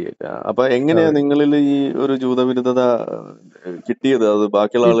 38. അപ്പൊ എങ്ങനെയാ നിങ്ങളിൽ ഈ ഒരു ജൂതവിരുദ്ധത കിട്ടിയത്? അത്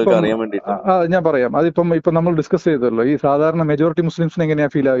ബാക്കിയുള്ള ആളുകൾക്ക് അറിയാൻ വേണ്ടിട്ട് ഞാൻ പറയാം. ഇപ്പൊ നമ്മൾ ഡിസ്കസ് ചെയ്തല്ലോ, ഈ സാധാരണ മെജോറിറ്റി മുസ്ലിംസിന് എങ്ങനെയാ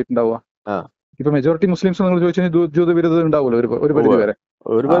ഫീൽ ആയിട്ടുണ്ടാവുക? ഇപ്പൊ മെജോറിറ്റി മുസ്ലിംസ് നിങ്ങൾ ചോദിച്ചു കഴിഞ്ഞാൽ ജൂതവിരുദ്ധത ഉണ്ടാവുമല്ലോ ഒരു പരിധി വരെ.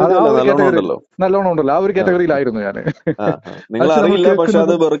 നല്ലോണം ഉണ്ടല്ലോ. ആ ഒരു കാറ്റഗറിയിലായിരുന്നു ഞാൻ.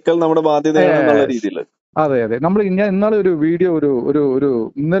 അതെ. ഞാൻ ഇന്നാളെ ഒരു വീഡിയോ ഒരു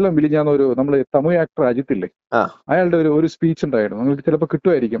ഇന്നലെ വിളിഞ്ഞാന്ന് നമ്മുടെ തമിഴ് ആക്ടർ അജിത്തില്ലേ, അയാളുടെ ഒരു സ്പീച്ച് ഉണ്ടായിരുന്നു. നിങ്ങൾക്ക് ചിലപ്പോൾ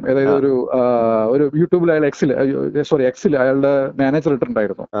കിട്ടുമായിരിക്കും. അതായത് ഒരു യൂട്യൂബിൽ അയാൾ എക്സിൽ അയാളുടെ മാനേജർ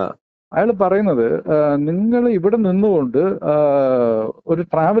ഇട്ടിട്ടുണ്ടായിരുന്നു. അയാൾ പറയുന്നത്, നിങ്ങൾ ഇവിടെ നിന്നുകൊണ്ട് ഒരു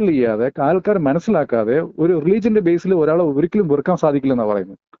ട്രാവൽ ചെയ്യാതെ ആൾക്കാർ മനസ്സിലാക്കാതെ ഒരു റിലീജിയന്റെ ബേസിൽ ഒരാളെ ഒരിക്കലും വെറുക്കാൻ സാധിക്കില്ലെന്നാ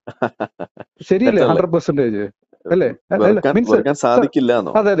പറയുന്നത്. ശരിയല്ലേ? 100% അല്ലേ?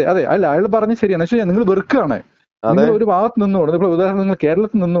 അതെ. അല്ല, അയാൾ പറഞ്ഞ ശരിയാണ്. പക്ഷേ നിങ്ങൾ വെറുക്കുകയാണ്. നിങ്ങൾ ഒരു ഭാഗത്ത് നിന്നുകൊണ്ട്, ഇപ്പോൾ ഉദാഹരണം നിങ്ങൾ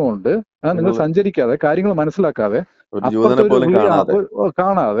കേരളത്തിൽ നിന്നുകൊണ്ട് നിങ്ങൾ സഞ്ചരിക്കാതെ കാര്യങ്ങൾ മനസ്സിലാക്കാതെ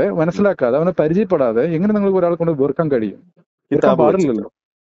കാണാതെ മനസ്സിലാക്കാതെ അവനെ പരിചയപ്പെടാതെ എങ്ങനെ നിങ്ങൾക്ക് ഒരാളെ കൊണ്ട് വെറുക്കാൻ കഴിയും? വെറുക്കാൻ പാടില്ലല്ലോ,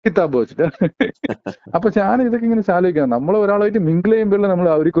 കിതാബ് വെച്ചിട്ട്. അപ്പൊ ഞാൻ ഇതൊക്കെ ഇങ്ങനെ ആലോചിക്കാം. നമ്മൾ ഒരാളായിട്ട് മിങ്കിൾ ചെയ്യുമ്പോഴേ നമ്മൾ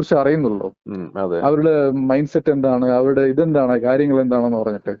അവരെ കുറിച്ച് അറിയുന്നുള്ളൂ, അവരുടെ മൈൻഡ് സെറ്റ് എന്താണ്, അവരുടെ ഇതെന്താണ്, കാര്യങ്ങൾ എന്താണെന്ന്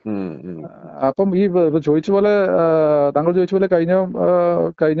പറഞ്ഞിട്ട്. അപ്പം ഈ ചോദിച്ച പോലെ, താങ്കൾ ചോദിച്ച പോലെ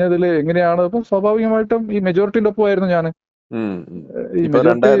കഴിഞ്ഞതിൽ എങ്ങനെയാണ്, ഇപ്പം സ്വാഭാവികമായിട്ടും ഈ മെജോറിറ്റിന്റെ ഒപ്പമായിരുന്നു ഞാൻ. ഇപ്പൊ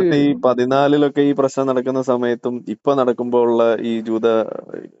 2014 ഈ പ്രശ്നം നടക്കുന്ന സമയത്തും ഇപ്പൊ നടക്കുമ്പോൾ ഉള്ള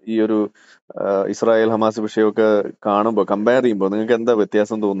ഈ ഒരു ഇസ്രായേൽ ഹമാസ് വിഷയമൊക്കെ കാണുമ്പോ, കമ്പയർ ചെയ്യുമ്പോ നിങ്ങൾക്ക് എന്താ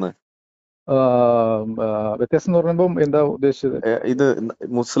വ്യത്യാസം തോന്നുന്നത്? വ്യത്യാസം എന്ന് പറയുമ്പോൾ എന്താ ഉദ്ദേശിച്ചത്? ഇത്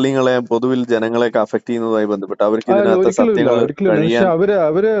മുസ്ലിങ്ങളെ, പൊതുവിൽ ജനങ്ങളെയൊക്കെ അഫക്ട് ചെയ്യുന്നതുമായി ബന്ധപ്പെട്ട് അവർക്ക്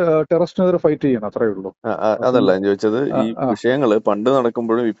അവര് ടെററിസ്റ്റിനെതിരെ ഫൈറ്റ് ചെയ്യണം, അത്രേ ഉള്ളൂ. അതല്ല ഞാൻ ചോദിച്ചത്. ഈ വിഷയങ്ങള് പണ്ട്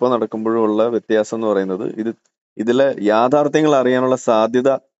നടക്കുമ്പോഴും ഇപ്പൊ നടക്കുമ്പോഴും ഉള്ള വ്യത്യാസം എന്ന് പറയുന്നത്, ഇതിലെ യാഥാർത്ഥ്യങ്ങൾ അറിയാനുള്ള സാധ്യത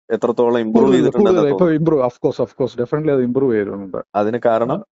എത്രത്തോളം ഇമ്പ്രൂവ് ചെയ്തിട്ടുണ്ട്? അതിന്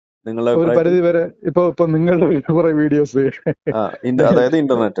കാരണം ഒരു പരിധി വരെ ഇപ്പൊ നിങ്ങളുടെ കുറെ വീഡിയോസ്, അതായത്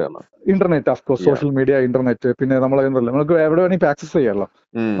internet of course, social media, internet, പിന്നെ നമുക്ക് എവിടെ വേണമെങ്കിൽ ആക്സസ് ചെയ്യാമല്ലോ.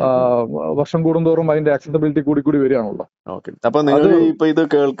 വർഷം കൂടുന്തോറും അതിന്റെ ആക്സസിബിലിറ്റി കൂടി വരികയാണല്ലോ. അപ്പൊ നിങ്ങൾ ഇപ്പൊ ഇത്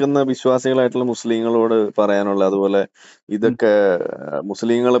കേൾക്കുന്ന വിശ്വാസികളായിട്ടുള്ള മുസ്ലിങ്ങളോട് പറയാനുള്ള, അതുപോലെ ഇതൊക്കെ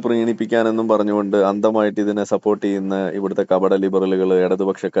മുസ്ലിങ്ങളെ പ്രീണിപ്പിക്കാനെന്നും പറഞ്ഞുകൊണ്ട് അന്ധമായിട്ട് ഇതിനെ സപ്പോർട്ട് ചെയ്യുന്ന ഇവിടുത്തെ കപട ലിബറലുകള്,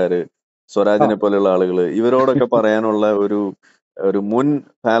 ഇടതുപക്ഷക്കാര്, സ്വരാജിനെ പോലെയുള്ള ആളുകള്, ഇവരോടൊക്കെ പറയാനുള്ള ഒരു മുൻ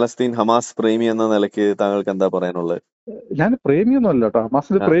പാലസ്തീൻ ഹമാസ് പ്രേമി എന്ന നിലയ്ക്ക് താങ്കൾക്ക് എന്താ പറയാനുള്ളത്? ഞാൻ പ്രേമിയൊന്നും അല്ല കേട്ടോ,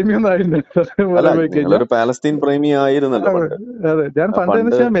 ഹമാസിന്റെ പ്രേമിയൊന്നും ആയിരുന്നു. ഒരു പാലസ്തീൻ പ്രേമി ആയിരുന്നല്ലോ. അതെ, ഞാൻ പണ്ട്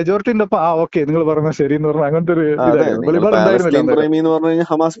മെജോറിറ്റിന്റെ ഒപ്പം ഓക്കെ നിങ്ങൾ പറഞ്ഞ ശരി എന്ന് പറഞ്ഞ അങ്ങനത്തെ ഒരു പ്രേമി എന്ന് പറഞ്ഞു കഴിഞ്ഞാൽ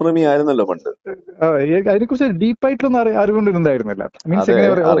ഹമാസ് പ്രേമി ആയിരുന്നല്ലോ പണ്ട്. അതിനെക്കുറിച്ച് ഡീപ്പായിട്ടുള്ള അറിവുകൊണ്ടിരുന്നായിരുന്നില്ല.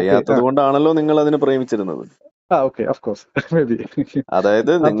 അറിയാത്തത് കൊണ്ടാണല്ലോ നിങ്ങൾ അതിനെ പ്രേമിച്ചിരുന്നത്.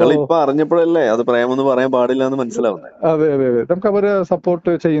 അതായത് നിങ്ങൾ ഇപ്പൊ അറിഞ്ഞപ്പോഴല്ലേ അത് പ്രേമെന്ന് പറയാൻ പാടില്ല എന്ന് മനസ്സിലാവുന്നത്. അതെ, നമുക്ക് അവര്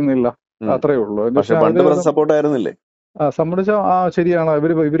സപ്പോർട്ട് ചെയ്യുന്നില്ല, അത്രേ ഉള്ളൂ. പക്ഷെ പണ്ട് സപ്പോർട്ട് ആയിരുന്നില്ലേ? സംബന്ധിച്ച ശരിയാണ്.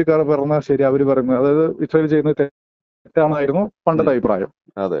 ഇവര് പറഞ്ഞ ശരി, അവര് പറയുന്നത്, അതായത് ഇസ്രായേൽ ചെയ്യുന്നത് തെറ്റാണായിരുന്നു പണ്ടത്തെ അഭിപ്രായം.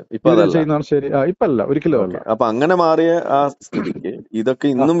 അതെ, ചെയ്യുന്നതാണ് ശരി. ഇപ്പല്ല, ഒരിക്കലും അല്ല. അപ്പൊ അങ്ങനെ മാറിയ ആ സ്ഥിതിക്ക് ഇതൊക്കെ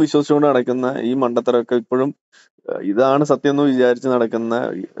ഇന്നും വിശ്വസിച്ചുകൊണ്ട് നടക്കുന്ന ഈ മണ്ടത്തരമൊക്കെ ഇപ്പോഴും ഇതാണ് സത്യം എന്ന് വിചാരിച്ച് നടക്കുന്ന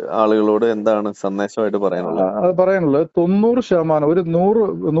ആളുകളോട് എന്താണ് സന്ദേശമായിട്ട് പറയാനുള്ളത്? അത് പറയാനുള്ളത് 90%, ഒരു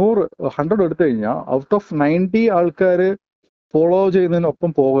 100 എടുത്തു കഴിഞ്ഞാൽ ഔട്ട് ഓഫ് 90 ആൾക്കാര് ഫോളോ ചെയ്യുന്നതിനൊപ്പം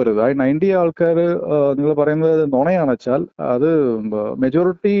പോകരുത്. ആ 90 ആൾക്കാർ നിങ്ങൾ പറയുന്നത് നുണയാണെന്ന് വെച്ചാൽ അത്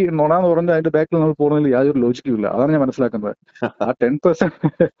മെജോറിറ്റി നുണ എന്ന് പറഞ്ഞാൽ അതിന്റെ ബാക്കിൽ നമ്മൾ പോകുന്നതിൽ യാതൊരു ലോജിക്കും ഇല്ല. അതാണ് ഞാൻ മനസ്സിലാക്കുന്നത്. ആ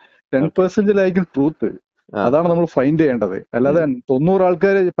 10%ായിരിക്കും ട്രൂത്ത്. അതാണ് നമ്മൾ ഫൈൻഡ് ചെയ്യേണ്ടത്. അല്ലാതെ 90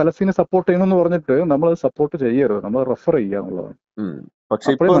 ആൾക്കാർ പലസ്തീനെ സപ്പോർട്ട് ചെയ്യണമെന്ന് പറഞ്ഞിട്ട് നമ്മൾ സപ്പോർട്ട് ചെയ്യരുത്, നമ്മൾ റെഫർ ചെയ്യുക എന്നുള്ളതാണ്. പക്ഷെ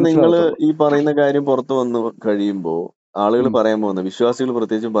ഇപ്പൊ നിങ്ങൾ ഈ പറയുന്ന കാര്യം പുറത്തു വന്ന് കഴിയുമ്പോ ആളുകൾ പറയാൻ പോകുന്നത്, വിശ്വാസികൾ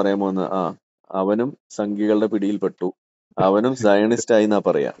പ്രത്യേകിച്ചും പറയാൻ പോകുന്നത്, അവനും സംഘികളുടെ പിടിയിൽപ്പെട്ടു, അവനും സയണിസ്റ്റ് ആയി എന്നാ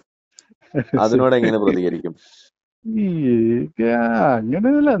പറയാ. അതിനോട് എങ്ങനെ പ്രതികരിക്കും?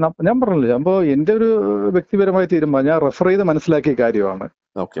 അങ്ങനെയല്ല, ഞാൻ പറഞ്ഞില്ലേ, അപ്പൊ എന്റെ ഒരു വ്യക്തിപരമായ തീരുമാനം, ഞാൻ റെഫർ ചെയ്ത് മനസ്സിലാക്കിയ കാര്യമാണ്.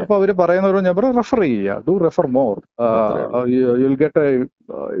 അപ്പൊ അവര് പറയുന്നവരോട് ഞാൻ പറയാം, റെഫർ ചെയ്യുക, do refer more, you'll get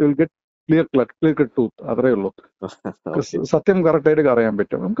clear truth, അത്രേ ഉള്ളൂ. സത്യം കറക്റ്റായിട്ട് അറിയാൻ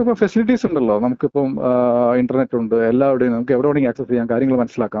പറ്റും. നമുക്കിപ്പോ ഫെസിലിറ്റീസ് ഉണ്ടല്ലോ, നമുക്കിപ്പം ഇന്റർനെറ്റ് ഉണ്ട്, എല്ലാവിടെയും നമുക്ക് എവിടെ വേണമെങ്കിൽ ആക്സസ് ചെയ്യാം, കാര്യങ്ങൾ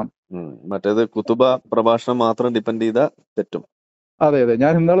മനസ്സിലാക്കാം. മറ്റേത് കുത്തുബ പ്രഭാഷണം മാത്രം ഡിപ്പെൻഡ് ചെയ്ത തെറ്റും. അതെ,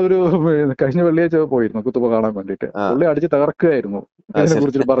 ഞാൻ ഇന്നാളെ കഴിഞ്ഞ വെള്ളിയാഴ്ച പോയിരുന്നു കുത്തുബ കാണാൻ വേണ്ടിയിട്ട്. പുള്ളി അടിച്ച് തകർക്കുകയായിരുന്നു. ഇതിനെ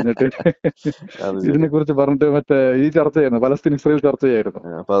കുറിച്ച് പറഞ്ഞിട്ട് ഇതിനെ കുറിച്ച് പറഞ്ഞിട്ട് മറ്റേ ഈ ചർച്ചയായിരുന്നു, പലസ്തീൻ ഇസ്രായേൽ ചർച്ചയായിരുന്നു.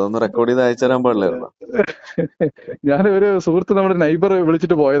 അപ്പൊ അതൊന്ന് റെക്കോർഡ് ചെയ്ത് അയച്ചു തരാൻ പാടില്ലായിരുന്നു. ഞാൻ ഒരു സുഹൃത്ത് നമ്മുടെ നൈബർ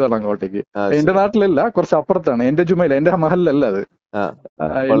വിളിച്ചിട്ട് പോയതാണ് അങ്ങോട്ടേക്ക്. എന്റെ നാട്ടിലല്ല, കുറച്ച് അപ്പുറത്താണ്. എന്റെ ജുമയില, എന്റെ മഹലിലല്ല അത്.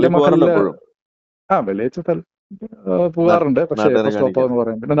 എന്റെ മഹലില് വെള്ളിയാഴ്ച പോകാറുണ്ട്. പക്ഷേ സ്റ്റോപ്പ് എന്ന്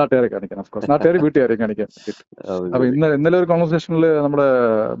പറയാം. പിന്നെ നാട്ടുകാരെ കാണിക്കാൻ, ഓഫ്കോഴ്സ് നാട്ടുകാരെ വീട്ടുകാരെ കാണിക്കാൻ പറ്റിട്ട്. അപ്പൊ ഇന്നലെ ഒരു കോൺവെർസേഷനിൽ നമ്മുടെ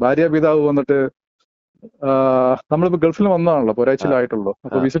ഭാര്യ പിതാവ് വന്നിട്ട്, നമ്മളിപ്പോ ഗൾഫിൽ വന്നതാണല്ലോ, ഒരാഴ്ചയിലായിട്ടുള്ളൂ.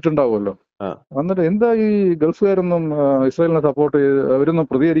 അപ്പൊ വിസിറ്റ് ഉണ്ടാവുമല്ലോ. വന്നിട്ട് എന്താ ഈ ഗൾഫുകാരൊന്നും ഇസ്രായേലിനെ സപ്പോർട്ട് ചെയ്ത് അവരൊന്നും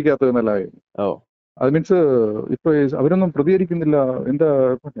പ്രതികരിക്കാത്തതെന്നല്ലായി. അത് മീൻസ് ഇപ്പൊ അവരൊന്നും പ്രതികരിക്കുന്നില്ല. എന്താ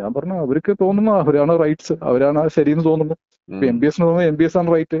ഞാൻ പറഞ്ഞ, അവർക്ക് തോന്നുന്നു അവരാണ് റൈറ്റ്സ്, അവരാണ് ശരിയെന്ന് തോന്നുന്നു. ഇപ്പൊ എം ബി എസിന് തോന്നുന്നു എം ബി എസ് ആണ്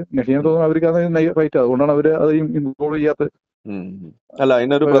റൈറ്റ്, നെഹിന് തോന്നുന്നു അവർക്ക് അത് റൈറ്റ്. അതുകൊണ്ടാണ് അവര് അത് ഇൻവോൾവ് ചെയ്യാത്തത്. അല്ല,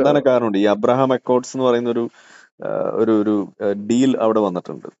 അതിനൊരു പ്രധാന കാരണമുണ്ട്. ഈ അബ്രഹാം അക്കോർഡ്സ് എന്ന് പറയുന്ന ഒരു ഡീൽ അവിടെ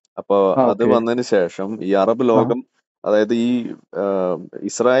വന്നിട്ടുണ്ട്. അപ്പൊ അത് വന്നതിന് ശേഷം ഈ അറബ് ലോകം, അതായത് ഈ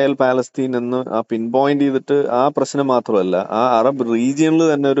ഇസ്രായേൽ പാലസ്തീൻ എന്ന് പിൻ പോയിന്റ് ചെയ്തിട്ട് ആ പ്രശ്നം മാത്രമല്ല, ആ അറബ് റീജിയനിൽ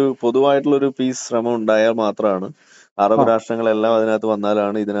തന്നെ ഒരു പൊതുവായിട്ടുള്ള ഒരു പീസ് ശ്രമം ഉണ്ടായാൽ മാത്രമാണ് അറബ് രാഷ്ട്രങ്ങളെല്ലാം അതിനകത്ത്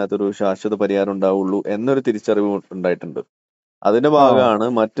വന്നാലാണ് ഇതിനകത്തൊരു ശാശ്വത പരിഹാരം ഉണ്ടാവുള്ളൂ എന്നൊരു തിരിച്ചറിവ് ഉണ്ടായിട്ടുണ്ട്. അതിന്റെ ഭാഗമാണ്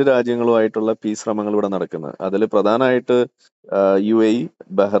മറ്റു രാജ്യങ്ങളുമായിട്ടുള്ള പീസ് ശ്രമങ്ങൾ ഇവിടെ നടക്കുന്നത്. അതിൽ പ്രധാനമായിട്ട് UAE,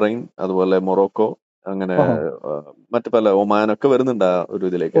 ബഹ്റൈൻ, അതുപോലെ മൊറോക്കോ, അങ്ങനെ മറ്റു പല, ഒമാനൊക്കെ വരുന്നുണ്ട് ആ ഒരു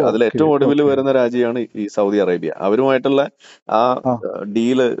ഇതിലേക്ക്. അതിൽ ഏറ്റവും ഒടുവിൽ വരുന്ന രാജ്യമാണ് ഈ സൗദി അറേബ്യ. അവരുമായിട്ടുള്ള ആ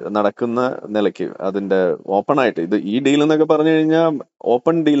ഡീല് നടക്കുന്ന നിലയ്ക്ക് അതിന്റെ ഓപ്പൺ ആയിട്ട് ഈ ഡീൽ എന്നൊക്കെ പറഞ്ഞു കഴിഞ്ഞാൽ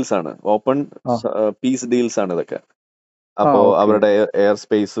ഓപ്പൺ ഡീൽസ് ആണ്, ഓപ്പൺ പീസ് ഡീൽസ് ആണ് ഇതൊക്കെ. അപ്പോ അവരുടെ എയർ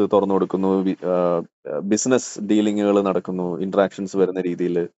സ്പേസ് തുറന്നു കൊടുക്കുന്നു, ബിസിനസ് ഡീലിങ്ങുകൾ നടക്കുന്നു, ഇന്ററാക്ഷൻസ് വരുന്ന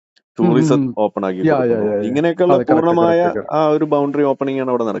രീതിയിൽ ടൂറിസം ഓപ്പൺ ആക്കി കൊടുക്കുന്നു. ഇങ്ങനെയൊക്കെയുള്ള പൂർണ്ണമായ ആ ഒരു ബൗണ്ടറി ഓപ്പണിംഗ്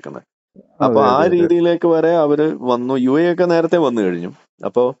ആണ് അവിടെ നടക്കുന്നത്. അപ്പൊ ആ രീതിയിലേക്ക് വരെ അവര് വന്നു. UAE ഒക്കെ നേരത്തെ വന്നു കഴിഞ്ഞു.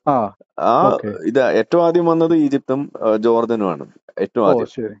 അപ്പോ ഇത് ഏറ്റവും ആദ്യം വന്നത് ഈജിപ്തും ജോർദനുമാണ് ഏറ്റവും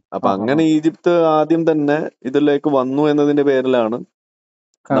ആദ്യം. അപ്പൊ അങ്ങനെ ഈജിപ്ത് ആദ്യം തന്നെ ഇതിലേക്ക് വന്നു എന്നതിന്റെ പേരിലാണ്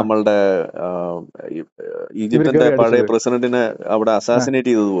നമ്മളുടെ ഈജിപ്തിന്റെ പഴയ പ്രസിഡന്റിനെ അവിടെ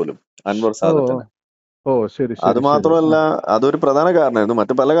അസാസിനേറ്റ് ചെയ്തത് പോലും, അൻവർ സാദത്തിനെ. അത് മാത്രമല്ല, അതൊരു പ്രധാന കാരണമായിരുന്നു.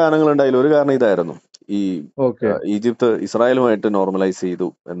 മറ്റു പല കാരണങ്ങളുണ്ട്. അതിലൊരു കാരണം ഇതായിരുന്നു, ഈ ഈജിപ്ത് ഇസ്രായേലുമായിട്ട് നോർമലൈസ് ചെയ്തു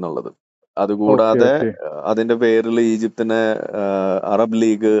എന്നുള്ളത്. അതുകൂടാതെ അതിന്റെ പേരിൽ ഈജിപ്തിനെ അറബ്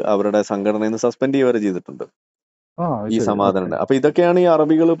ലീഗ് അവരുടെ സംഘടനയിൽ നിന്ന് സസ്പെൻഡ് ചെയ്യുക വരെ ചെയ്തിട്ടുണ്ട് ഈ സമാധാനം. അപ്പൊ ഇതൊക്കെയാണ് ഈ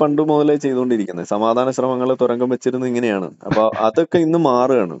അറബികൾ പണ്ട് മുതലേ ചെയ്തുകൊണ്ടിരിക്കുന്നത്. സമാധാന ശ്രമങ്ങൾ തുരങ്കം വെച്ചിരുന്നത് ഇങ്ങനെയാണ്. അപ്പൊ അതൊക്കെ ഇന്ന്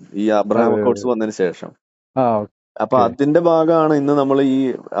മാറുകയാണ് ഈ അബ്രഹാം അക്കോർഡ്സ് വന്നതിന് ശേഷം. അപ്പൊ അതിന്റെ ഭാഗമാണ് ഇന്ന് നമ്മൾ ഈ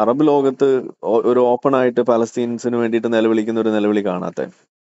അറബ് ലോകത്ത് ഒരു ഓപ്പൺ ആയിട്ട് പലസ്തീൻസിന് വേണ്ടിയിട്ട് നിലവിളിക്കുന്ന ഒരു നിലവിളി കാണാത്ത,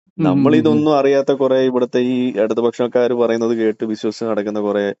 നമ്മൾ ഇതൊന്നും അറിയാത്ത കുറെ ഇവിടുത്തെ ഈ ഇടതുപക്ഷക്കാർ പറയുന്നത് കേട്ട് വിശ്വസിച്ച് നടക്കുന്ന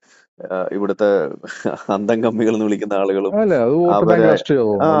കുറെ ഇവിടുത്തെ അന്തം കമ്മികൾ എന്ന് വിളിക്കുന്ന ആളുകളും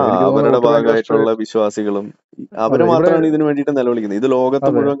അവരുടെ ഭാഗമായിട്ടുള്ള വിശ്വാസികളും അവര് മാത്രമാണ് ഇതിനു വേണ്ടിയിട്ട് നിലവിളിക്കുന്നത്. ഇത്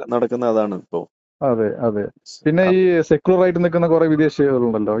ലോകത്ത് മുഴുവൻ നടക്കുന്ന അതാണ് ഇപ്പോ. അതെ അതെ. പിന്നെ ഈ സെക്യുലർ ആയിട്ട് നിൽക്കുന്ന കുറെ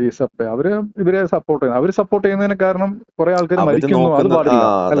വിദേശികളുണ്ടല്ലോ, ഈ ഇവരെ സപ്പോർട്ട് ചെയ്യുന്നത്. അവർ സപ്പോർട്ട് ചെയ്യുന്നതിന് കാരണം കുറെ ആൾക്കാർ മരിക്കുന്നു, അത് പാടില്ല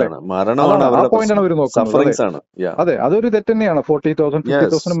അല്ലെ? ആ പോയിന്റാണ് അവർ നോക്കുന്നത്. അതെ, അതൊരു തെറ്റ് തന്നെയാണ്. 40,000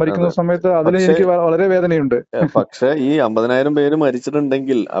 50,000 മരിക്കുന്ന സമയത്ത് അതിൽ എനിക്ക് വളരെ വേദനയുണ്ട്. പക്ഷെ ഈ 50,000 പേര്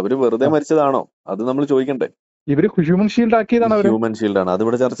മരിച്ചിട്ടുണ്ടെങ്കിൽ അവര് വെറുതെ മരിച്ചതാണോ? അത് നമ്മൾ ചോദിക്കണ്ടേ. ഇവര് ഹ്യൂമൻ ഷീൽഡ് ആക്കിയതാണ്. ഹ്യൂമൻ ഷീൽഡ് ആണ്.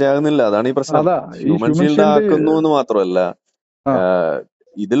 അതിവിടെ ചർച്ചയാകുന്നില്ല. അതാണ് ഈ പ്രശ്നം. ഹ്യൂമൻ ഷീൽഡ് ആക്കുന്നു എന്ന് മാത്രമല്ല,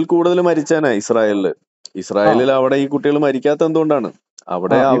 ഇതിൽ കൂടുതൽ മരിച്ചാനാ ഇസ്രായേലിൽ. അവിടെ ഈ കുട്ടികൾ മരിക്കാത്ത എന്തുകൊണ്ടാണ്?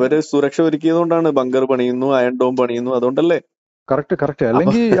 അവിടെ അവര് സുരക്ഷ ഒരുക്കിയത് കൊണ്ടാണ്. ബങ്കർ പണിയുന്നു, അയൺ ഡോം പണിയുന്നു, അതുകൊണ്ടല്ലേ. കറക്റ്റ്.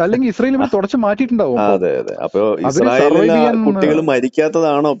 അല്ലെങ്കിൽ ഇസ്രായേൽ തുടച്ചു മാറ്റിയിട്ടുണ്ടാവും. അതെ. അപ്പൊ ഇസ്രായേലിലെ കുട്ടികൾ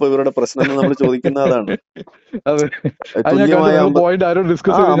മരിക്കാത്തതാണോ അപ്പൊ ഇവരുടെ പ്രശ്നം എന്ന് നമ്മൾ ചോദിക്കുന്ന അതാണ്. തുല്യമായ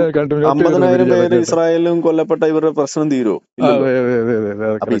 50,000 പേര് ഇസ്രായേലും കൊല്ലപ്പെട്ട ഇവരുടെ പ്രശ്നം തീരുമോ?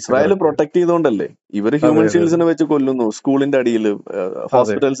 അപ്പൊ ഇസ്രായേൽ പ്രൊട്ടക്ട് ചെയ്തോണ്ടല്ലേ. ഇവര് ഹ്യൂമൻ ഷീൽഡ്സിനെ വെച്ച് കൊല്ലുന്നു. സ്കൂളിന്റെ അടിയിൽ,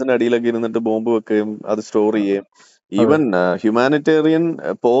 ഹോസ്പിറ്റൽസിന്റെ അടിയിലൊക്കെ ഇരുന്നിട്ട് ബോംബ് വെക്കുകയും അത് സ്റ്റോർ ചെയ്യുകയും, ഈവൻ ഹ്യൂമാനിറ്റേറിയൻ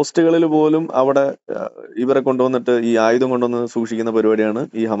പോസ്റ്റുകളിൽ പോലും അവിടെ ഇവരെ കൊണ്ടുവന്നിട്ട് ഈ ആയുധം കൊണ്ടുവന്ന് സൂക്ഷിക്കുന്ന പരിപാടിയാണ്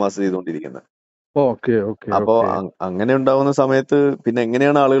ഈ ഹമാസ് ചെയ്തുകൊണ്ടിരിക്കുന്നത്. അപ്പോ അങ്ങനെ ഉണ്ടാവുന്ന സമയത്ത് പിന്നെ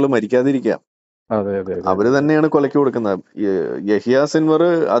എങ്ങനെയാണ് ആളുകൾ മരിക്കാതിരിക്കുക? അവര് തന്നെയാണ് കൊലയ്ക്ക് കൊടുക്കുന്നത്. യഹിയ സിൻവർ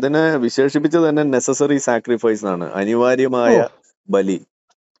അതിനെ വിശേഷിപ്പിച്ചത് തന്നെ നെസസറി സാക്രിഫൈസ് ആണ്, അനിവാര്യമായ ബലി.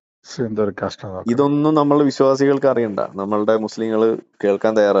 ഇതൊന്നും നമ്മൾ വിശ്വാസികൾക്ക് അറിയണ്ട. നമ്മളുടെ മുസ്ലിങ്ങൾ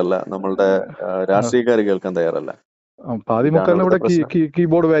കേൾക്കാൻ തയ്യാറല്ല, നമ്മളുടെ രാഷ്ട്രീയക്കാർ കേൾക്കാൻ തയ്യാറല്ല. പാതി മുക്കാലിന് ഇവിടെ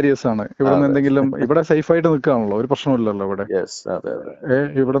കീബോർഡ് വാരിയേഴ്സ് ആണ്. ഇവിടെ നിന്ന് എന്തെങ്കിലും, ഇവിടെ സേഫ് ആയിട്ട് നിൽക്കുകയാണല്ലോ, ഒരു പ്രശ്നമില്ലല്ലോ ഇവിടെ.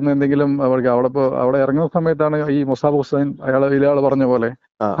 ഇവിടെ നിന്ന് എന്തെങ്കിലും അവിടെ ഇറങ്ങുന്ന സമയത്താണ് ഈ മുസാബ് ഹുസൈൻ, ഇയാള് പറഞ്ഞ പോലെ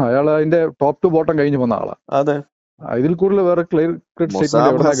അയാൾ അതിന്റെ ടോപ്പ് ടു ബോട്ടം കഴിഞ്ഞു വന്ന ആളാ. അതെ, ഇതിൽ കൂടുതൽ വേറെ ക്ലിയർ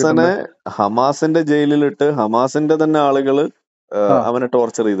ഹസനെ ഹമാസിന്റെ ജയിലിലിട്ട് ഹമാസിന്റെ തന്നെ ആളുകള് അവനെ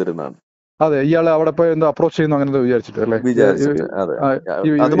ടോർച്ചർ ചെയ്തിരുന്നതാണ്. അതെ, ഇയാളെ അവിടെ പോയി എന്തോ അപ്രോച്ച് ചെയ്യുന്നു അങ്ങനെ വിചാരിച്ചിട്ട് അല്ലേ? വിചാരിച്ചിട്ട്. അതെ,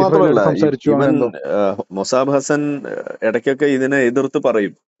 അത് മാത്രമല്ല, ഇസ്രായേലായിട്ട് സംസാരിച്ചു ഇവൻ അങ്ങനെ എന്തോ. മൊസാബ് ഹസൻ ഇടയ്ക്കൊക്കെ ഇതിനെ എതിർത്ത്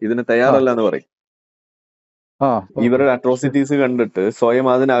പറയും, ഇതിന് ആ തയ്യാറല്ല എന്ന് പറയും. ആ ഓക്കെ. ഇവരുടെ അട്രോസിറ്റീസ് കണ്ടിട്ട് സ്വയം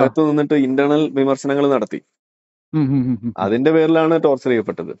അതിനകത്ത് നിന്നിട്ട് ഇന്റേണൽ വിമർശനങ്ങൾ നടത്തി. അതിന്റെ പേരിലാണ് ടോർച്ചർ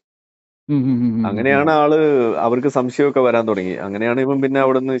ചെയ്യപ്പെട്ടത്. അങ്ങനെയാണ് അവർക്ക് സംശയമൊക്കെ വരാൻ തുടങ്ങി. അങ്ങനെയാണ് ഇവൻ പിന്നെ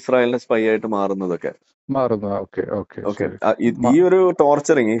അവിടുന്ന് ഇസ്രായേലിന്റെ സ്പൈ ആയിട്ട് മാറുന്നതൊക്കെ. മാറുന്നത്. ഓക്കെ ഓക്കെ ഓക്കെ, ശരി. ഈ ഒരു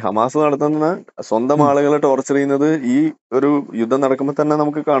ടോർച്ചറിങ്, ഈ ഹമാസ് നടത്തുന്ന സ്വന്തം ആളുകളെ ടോർച്ചർ ചെയ്യുന്നത് ഈ ഒരു യുദ്ധം നടക്കുമ്പോൾ തന്നെ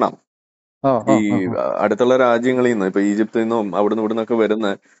നമുക്ക് കാണാം. ഈ അടുത്തുള്ള രാജ്യങ്ങളിൽ നിന്ന്, ഇപ്പൊ ഈജിപ്തിൽ നിന്നും അവിടുന്ന് ഇവിടുന്നൊക്കെ വരുന്ന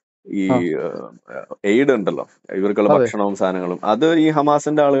ഈ എയ്ഡ് ഉണ്ടല്ലോ, ഇവർക്കുള്ള ഭക്ഷണവും സാധനങ്ങളും, അത് ഈ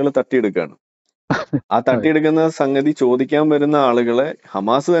ഹമാസിന്റെ ആളുകൾ തട്ടിയെടുക്കുകയാണ്. ആ തട്ടിയെടുക്കുന്ന സംഗതി ചോദിക്കാൻ വരുന്ന ആളുകളെ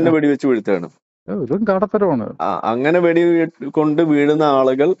ഹമാസ് തന്നെ വെടിവെച്ച് വീഴ്ത്തുകയാണ്. അങ്ങനെ വെടി കൊണ്ട് വീഴുന്ന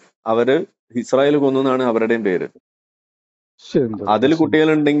ആളുകൾ അവര് ഇസ്രായേൽ കൊന്നാണ് അവരുടെയും പേര്. അതിൽ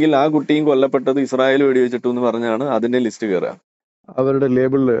കുട്ടികളുണ്ടെങ്കിൽ ആ കുട്ടിയും കൊല്ലപ്പെട്ടത് ഇസ്രായേൽ വെടിവെച്ചിട്ടു എന്ന് പറഞ്ഞാണ് അതിന്റെ ലിസ്റ്റ് കയറുക. അവരുടെ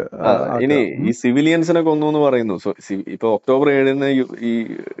ലേബിളില്. ഇനി ഈ സിവിലിയൻസിനെ കൊന്നു എന്ന് പറയുന്നു. ഇപ്പൊ ഒക്ടോബർ 7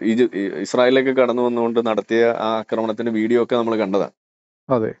 ഈ ഇസ്രായേലിലേക്ക് കടന്നു വന്നുകൊണ്ട് നടത്തിയ ആ ആക്രമണത്തിന്റെ വീഡിയോ ഒക്കെ നമ്മൾ കണ്ടതാണ്.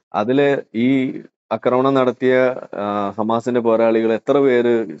 അതെ, അതില് ഈ ആക്രമണം നടത്തിയ ഹമാസിന്റെ പോരാളികൾ എത്ര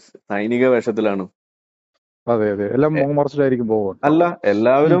പേര് സൈനിക വേഷത്തിലാണ്? അതെ അതെ, എല്ലാം മറച്ചിട്ടായിരിക്കും പോകും. അല്ല,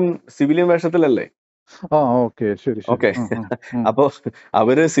 എല്ലാവരും സിവിലിയൻ വേഷത്തിലല്ലേ? ഓക്കെ ശരി. ഓക്കെ, അപ്പൊ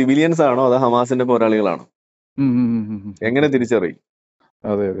അവര് സിവിലിയൻസ് ആണോ അതോ ഹമാസിന്റെ പോരാളികളാണോ? എങ്ങനെ തിരിച്ചറിയും?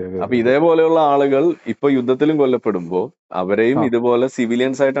 അതെ അതെ. അപ്പൊ ഇതേപോലെയുള്ള ആളുകൾ ഇപ്പൊ യുദ്ധത്തിലും കൊല്ലപ്പെടുമ്പോ അവരെയും ഇതുപോലെ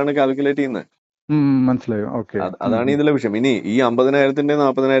സിവിലിയൻസ് ആയിട്ടാണ് കാൽക്കുലേറ്റ് ചെയ്യുന്നത്. മനസ്സിലായോ? ഓക്കെ, അതാണ് ഇതിലെ വിഷയം. ഇനി ഈ 50,000-ന്റെ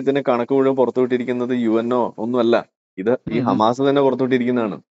 40,000-ന്റെ കണക്ക് മുഴുവൻ പുറത്തുവിട്ടിരിക്കുന്നത് UNO ഒന്നുമല്ല, ഇത് ഈ ഹമാസ് തന്നെ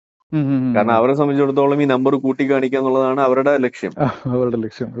പുറത്തുവിട്ടിരിക്കുന്നതാണ്. കാരണം അവരെ സംബന്ധിച്ചിടത്തോളം ഈ നമ്പർ കൂട്ടി കാണിക്കുക എന്നുള്ളതാണ് അവരുടെ ലക്ഷ്യം.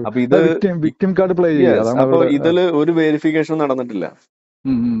 അപ്പൊ ഇതില് ഒരു വെരിഫിക്കേഷൻ നടന്നിട്ടില്ല.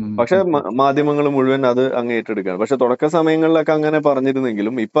 പക്ഷെ മാധ്യമങ്ങൾ മുഴുവൻ അത് അങ്ങ് ഏറ്റെടുക്കുകയാണ്. പക്ഷെ തുടക്ക സമയങ്ങളിലൊക്കെ അങ്ങനെ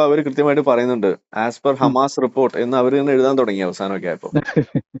പറഞ്ഞിരുന്നെങ്കിലും ഇപ്പൊ അവർ കൃത്യമായിട്ട് പറയുന്നുണ്ട്, ആസ് പെർ ഹമാസ് റിപ്പോർട്ട് എന്ന് അവർ തന്നെ എഴുതാൻ തുടങ്ങി അവസാനമൊക്കെ ആയപ്പോ.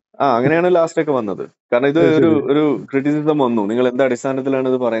 അങ്ങനെയാണ് ലാസ്റ്റ് ഒക്കെ വന്നത്. കാരണം ഇത് ഒരു ക്രിറ്റിസിസം വന്നു, നിങ്ങൾ എന്ത് അടിസ്ഥാനത്തിലാണ്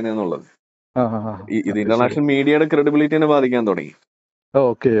ഇത് പറയുന്നത് എന്നുള്ളത്. ഇത് ഇന്റർനാഷണൽ മീഡിയയുടെ ക്രെഡിബിലിറ്റിനെ ബാധിക്കാൻ തുടങ്ങി.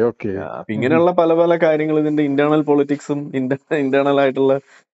 അപ്പൊ ഇങ്ങനെയുള്ള പല പല കാര്യങ്ങൾ, ഇതിന്റെ ഇന്റേണൽ പൊളിറ്റിക്സും ഇന്റേണൽ ആയിട്ടുള്ള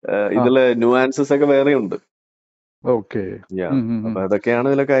ഇതിലെ ന്യൂആൻസസ് ഒക്കെ വേറെ ഉണ്ട്. അപ്പൊ അതൊക്കെയാണ്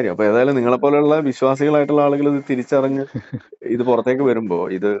ഇതിലെ കാര്യം. അപ്പൊ ഏതായാലും നിങ്ങളെ പോലെയുള്ള വിശ്വാസികളായിട്ടുള്ള ആളുകൾ ഇത് തിരിച്ചറിഞ്ഞ് ഇത് പുറത്തേക്ക് വരുമ്പോ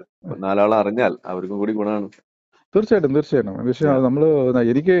ഇത് 4 ആൾ അറിഞ്ഞാൽ അവർക്കും കൂടി ഗുണമാണ്. തീർച്ചയായിട്ടും. നമ്മള്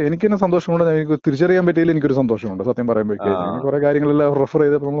എനിക്ക് തന്നെ സന്തോഷമുണ്ട്. എനിക്ക് തിരിച്ചറിയാൻ പറ്റിയില്ല, എനിക്കൊരു സന്തോഷമുണ്ട് സത്യം പറയുമ്പോഴേക്കും. കുറെ കാര്യങ്ങളെല്ലാം റെഫർ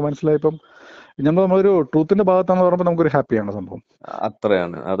ചെയ്തപ്പോൾ നമ്മൾ മനസ്സിലായപ്പം നമ്മളൊരു ട്രൂത്തിന്റെ ഭാഗത്താണെന്ന് പറയുമ്പോൾ നമുക്കൊരു ഹാപ്പിയാണ് സംഭവം.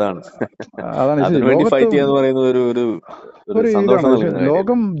 അത്രയാണ്, അതാണ് ഫൈറ്റ് ചെയ്യാന്ന് പറയുന്നത് ഒരു സന്തോഷം.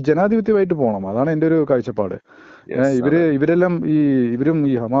 ലോകം ജനാധിപത്യമായിട്ട് പോകണം, അതാണ് എന്റെ ഒരു കാഴ്ചപ്പാട്. ഇവരെല്ലാം ഇവരും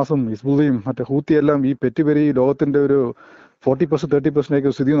ഈ ഹമാസും ഹിസ്ബുള്ളയും മറ്റേ ഹൂത്തി എല്ലാം ഈ പെറ്റുപെരി ലോകത്തിന്റെ ഒരു 40%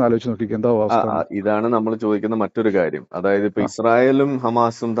 30% സ്ഥിതി ഒന്ന് ആലോചിച്ച് നോക്കിക്കുക, എന്താ അവസ്ഥ. ഇതാണ് നമ്മൾ ചോദിക്കുന്ന മറ്റൊരു കാര്യം. അതായത് ഇപ്പൊ ഇസ്രായേലും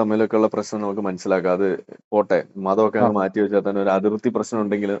ഹമാസും തമ്മിലൊക്കെ ഉള്ള പ്രശ്നം നമുക്ക് മനസ്സിലാക്കാം. അത് പോട്ടെ, മതമൊക്കെ മാറ്റി വെച്ചാൽ തന്നെ ഒരു അതിർത്തി പ്രശ്നം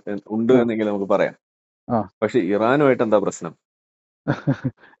ഉണ്ട് എന്നെങ്കിൽ നമുക്ക് പറയാം. പക്ഷെ ഇറാനുമായിട്ട് എന്താ പ്രശ്നം?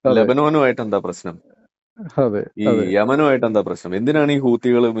 ലെബനോനുമായിട്ട് എന്താ പ്രശ്നം? ഈ യമനുമായിട്ട് എന്താ പ്രശ്നം? എന്തിനാണ് ഈ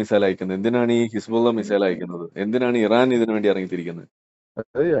ഹൂത്തികൾ മിസൈൽ അയക്കുന്നത്? എന്തിനാണ് ഈ ഹിസ്ബുള്ള മിസൈൽ അയക്കുന്നത്? എന്തിനാണ് ഇറാൻ ഇതിനു വേണ്ടി ഇറങ്ങിത്തിരിക്കുന്നത്?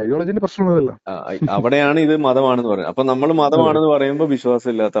 ഐഡിയോളജിന്റെ പ്രശ്നമൊന്നുമില്ല. അവിടെയാണ് ഇത് മതമാണെന്ന് പറയുന്നത്. അപ്പൊ നമ്മൾ മതമാണെന്ന് പറയുമ്പോൾ വിശ്വാസം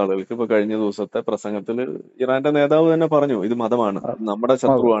ഇല്ലാത്ത ആളുകൾക്ക്, ഇപ്പൊ കഴിഞ്ഞ ദിവസത്തെ പ്രസംഗത്തിൽ ഇറാന്റെ നേതാവ് തന്നെ പറഞ്ഞു, ഇത് മതമാണ്, നമ്മുടെ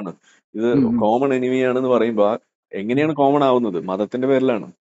ശത്രുവാണ്, ഇത് കോമൺ എനിമിയാണെന്ന് പറയുമ്പോ എങ്ങനെയാണ് കോമൺ ആവുന്നത്? മതത്തിന്റെ പേരിലാണ്.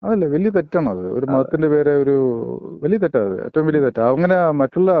 അതല്ല, വലിയ തെറ്റാണ് അത്. ഒരു മതത്തിന്റെ പേര് ഒരു വലിയ തെറ്റാണ്, ഏറ്റവും വലിയ തെറ്റാ. അങ്ങനെ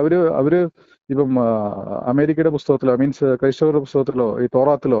മറ്റുള്ള അവര് ഇപ്പം അമേരിക്കയുടെ പുസ്തകത്തിലോ മീൻസ് ക്രൈസ്തവരുടെ പുസ്തകത്തിലോ ഈ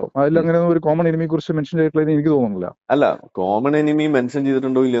തോറാത്തിലോ അതിൽ അങ്ങനെ ഒരു കോമൺ എനിമിയെ കുറിച്ച് മെൻഷൻ ചെയ്തിട്ടുള്ളത് എനിക്ക് തോന്നുന്നില്ല. അല്ല, കോമൺ എനിമി മെൻഷൻ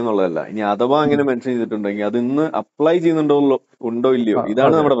ചെയ്തിട്ടുണ്ടോ ഇല്ലയോ എന്നുള്ളതല്ല. ഇനി അഥവാ അങ്ങനെ മെൻഷൻ ചെയ്തിട്ടുണ്ടെങ്കിൽ അത് ഇന്ന് അപ്ലൈ ചെയ്യുന്നുണ്ടോ ഇല്ലയോ,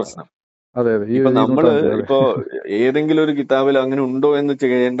 ഇതാണ് നമ്മുടെ പ്രശ്നം. ഇപ്പൊ നമ്മള് ഇപ്പോ ഏതെങ്കിലും ഒരു കിതാബിൽ അങ്ങനെ ഉണ്ടോ എന്ന്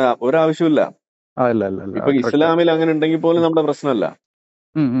ചെയ്യേണ്ട ഒരാവശ്യമില്ല. ഇപ്പൊ ഇസ്ലാമിൽ അങ്ങനെ ഉണ്ടെങ്കിൽ പോലും നമ്മുടെ പ്രശ്നമല്ല.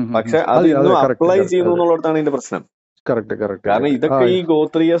 പക്ഷെ അത് ഇന്നും അപ്ലൈ ചെയ്യുന്നു എന്നുള്ളതാണ് ഇതിന്റെ പ്രശ്നം. കാരണം ഇതൊക്കെ ഈ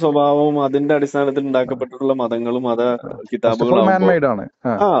ഗോത്രീയ സ്വഭാവവും അതിന്റെ അടിസ്ഥാനത്തിൽ ഉണ്ടാക്കപ്പെട്ടിട്ടുള്ള മതങ്ങളും മത കിതാബുകളും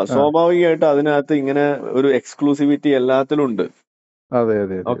സ്വാഭാവികമായിട്ട് അതിനകത്ത് ഇങ്ങനെ ഒരു എക്സ്ക്ലൂസിവിറ്റി എല്ലാത്തിലും ഉണ്ട്.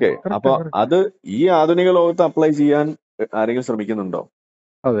 ഓക്കെ, അപ്പൊ അത് ഈ ആധുനിക ലോകത്ത് അപ്ലൈ ചെയ്യാൻ ആരെങ്കിലും ശ്രമിക്കുന്നുണ്ടോ?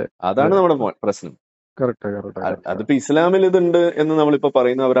 അതാണ് നമ്മുടെ പ്രശ്നം. അതിപ്പോ ഇസ്ലാമിൽ ഇതുണ്ട് എന്ന് നമ്മളിപ്പോ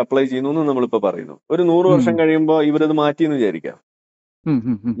പറയുന്നു, അവർ അപ്ലൈ ചെയ്യുന്നു എന്ന് നമ്മളിപ്പോ പറയുന്നു. ഒരു 100 വർഷം കഴിയുമ്പോ ഇവരത് മാറ്റിയെന്ന് വിചാരിക്കാം,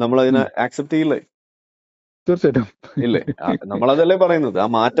 നമ്മളതിനെ ആക്സെപ്റ്റ് ചെയ്യില്ലേ? തീർച്ചയായിട്ടും. ഇല്ലേ? നമ്മളതല്ലേ പറയുന്നത്, ആ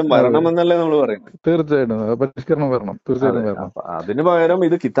മാറ്റം അതെ, വരണമെന്നല്ലേ നമ്മൾ പറയുന്നത്. തീർച്ചയായിട്ടും പരിഷ്കരണം വരണം, അതെ. തീർച്ചയായിട്ടും വരണം. അപ്പൊ അതിന് പകരം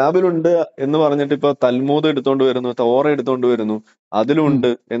ഇത് കിതാബിലുണ്ട് എന്ന് പറഞ്ഞിട്ട് ഇപ്പൊ തൽമൂദ് എടുത്തോണ്ട് വരുന്നു, തോറ എടുത്തോണ്ട് വരുന്നു, ഉം,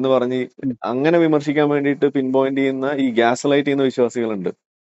 അതിലുണ്ട് എന്ന് പറഞ്ഞ് ഉം, അങ്ങനെ വിമർശിക്കാൻ വേണ്ടിയിട്ട് പിൻ പോയിന്റ് ചെയ്യുന്ന ഈ ഗ്യാസ് ലൈറ്റ് ചെയ്യുന്ന വിശ്വാസികളുണ്ട്.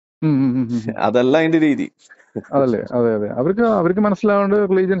 ഉം, ഉം, ഉം, ഉം. അതല്ല അതിന്റെ രീതി. അതല്ലേ, അതെ അതെ, അവർക്ക് മനസ്സിലാവേണ്ട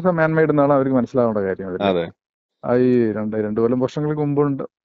റിലീജിയൻസ് മാൻമെയ്ഡ് എന്നാണ് അവർക്ക് മനസ്സിലാവേണ്ട കാര്യം. അതില് അതെ ഈ രണ്ടു കൊല്ലം വർഷങ്ങൾക്ക് മുമ്പ്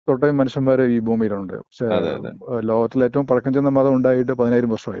തൊട്ടേ മനുഷ്യന്മാര് ഈ ഭൂമിയിലുണ്ട്. പക്ഷെ അതെ അതെ ലോകത്തിലെ ഏറ്റവും പഴക്കം ചെന്ന മതം ഉണ്ടായിട്ട്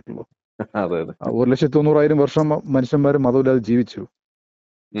 10,000 വർഷമായിട്ടുള്ളൂ. അതെ അതെ 1,90,000 വർഷം മനുഷ്യന്മാര് മതമില്ലാതെ ജീവിച്ചു.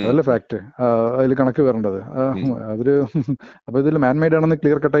 അതല്ലേ ഫാക്ട്. അതിൽ കണക്ക് വരേണ്ടത്. അവര് അപ്പൊ ഇതിൽ മാൻമെയ്ഡ് ആണെന്ന്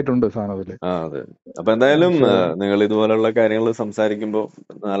ക്ലിയർ കട്ടായിട്ടുണ്ട് സാധനം അതില്. അതെ. അപ്പൊ എന്തായാലും പക്ഷെ നിങ്ങൾ ഇതുപോലുള്ള കാര്യങ്ങൾ സംസാരിക്കുമ്പോൾ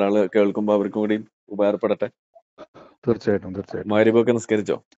നാലാള് കേൾക്കുമ്പോൾ അവർക്കും കൂടി ഉപകാരപ്പെടട്ടെ. തീർച്ചയായിട്ടും തീർച്ചയായിട്ടും. മഗ്‌രിബൊക്കെ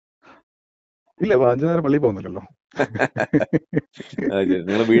നിസ്കരിച്ചോ? ഇല്ല, 5 നേരം പള്ളിയിൽ പോകുന്നില്ലല്ലോ.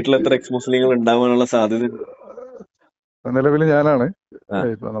 നിങ്ങളുടെ വീട്ടിൽ എത്ര എക്സ് മുസ്ലിങ്ങൾ ഉണ്ടാവാനുള്ള സാധ്യത? നിലവിൽ ഞാനാണ്. ആ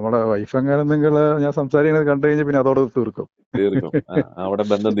ഇപ്പൊ നമ്മുടെ വൈഫ് എങ്ങനെ നിങ്ങൾ ഞാൻ സംസാരിക്കുന്നത് കണ്ടു കഴിഞ്ഞാൽ പിന്നെ അതോടെ തീർക്കും. തീർക്കും. അവിടെ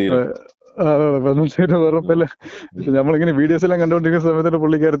ബന്ധം തീരും. ബന്ധം ചെയ്ത് ഉറപ്പല്ല. നമ്മളിങ്ങനെ വീഡിയോസ് എല്ലാം കണ്ടുകൊണ്ടിരിക്കുന്ന സമയത്ത്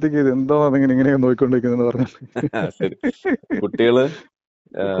പുള്ളിക്കാരത്തേക്ക് ഇത് എന്തോ ഇങ്ങനെ നോക്കിക്കൊണ്ടിരിക്കുന്നത് പറഞ്ഞു. ശരി. കുട്ടികള്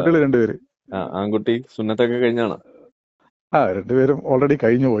കുട്ടികൾ 2 പേര്. ആൺകുട്ടി സുന്നത്തൊക്കെ കഴിഞ്ഞാണ്? രണ്ടുപേരും ഓൾറെഡി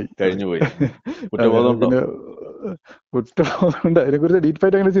കഴിഞ്ഞു പോയി. കഴിഞ്ഞുപോയി. കുറ്റബോധമുണ്ടോ? പിന്നെ കുറ്റമുണ്ട്, അതിനെ കുറിച്ച്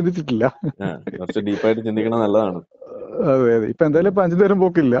ഡീപ്പായിട്ട് അങ്ങനെ ചിന്തിച്ചിട്ടില്ല. കുറച്ച് ഡീപ്പായിട്ട് ചിന്തിക്കണം, നല്ലതാണ്. അതെ അതെ. ഇപ്പൊ എന്തായാലും 5 നേരം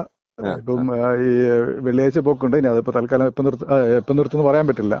പോക്കില്ല. ആ, ഇപ്പം ഈ വെള്ളിയാഴ്ച പോക്കുണ്ട്. ഇനി അതിപ്പോ തൽക്കാലം എപ്പം നിർത്തുന്നു പറയാൻ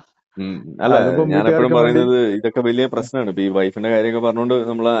പറ്റില്ല. അല്ല, അതിപ്പം ഞാൻ എപ്പോഴും വീട്ടുകാർക്ക് വേണ്ടി. പറയുന്നത് ഇതൊക്കെ വലിയ പ്രശ്നമാണ്. ഇപ്പൊ ഈ വൈഫിന്റെ കാര്യമൊക്കെ പറഞ്ഞുകൊണ്ട്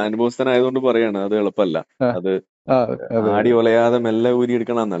നമ്മൾ അനുഭവസ്ഥനായതുകൊണ്ട് പറയാണ്, അത് എളുപ്പമല്ല. ആ, അത് ആ, അതെ ആടി അതെ ഒലയാതെ മെല്ലെ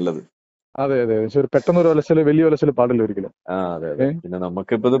ഊരിയെടുക്കണം നല്ലത്. അതെ അതെ. പക്ഷെ ഒരു പെട്ടെന്നൊരു ഒലച്ചല്, വലിയ ഒലച്ചല് പാടില്ല ഒരിക്കലും. അതെ അതെ. പിന്നെ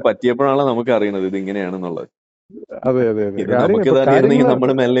നമുക്കിപ്പോ ഇത് പറ്റിയപ്പോഴാണല്ലോ നമുക്ക് അറിയണത് ഇത് ഇങ്ങനെയാണെന്നുള്ളത്. അതെ അതെ അതെ. ഇത് നമുക്കിത് അറിയണമെങ്കിൽ നമ്മൾ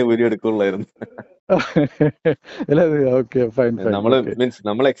മെല്ലെ ഊരിയെടുക്കുള്ളായിരുന്നു. Okay, fine fine. നമ്മള്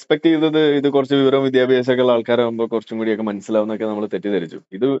നമ്മൾ എക്സ്പെക്ട് ചെയ്തത് ഇത് കുറച്ച് വിവരവും വിദ്യാഭ്യാസമൊക്കെ ഉള്ള ആൾക്കാരാകുമ്പോൾ കുറച്ചും കൂടിയൊക്കെ മനസ്സിലാവുന്നൊക്കെ നമ്മൾ തെറ്റിദ്ധരിച്ചു.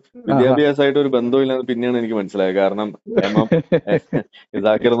 ഇത് വിദ്യാഭ്യാസമായിട്ട് ഒരു ബന്ധമില്ലെന്ന് പിന്നെയാണ് എനിക്ക് മനസ്സിലായത്. കാരണം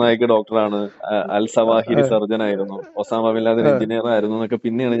ജാക്കിർ നായിക് ഡോക്ടറാണ്, അൽ സവാഹിരി സർജൻ ആയിരുന്നു, ഒസാമ ബിൻ ലാദൻ എഞ്ചിനീയർ ആയിരുന്നു എന്നൊക്കെ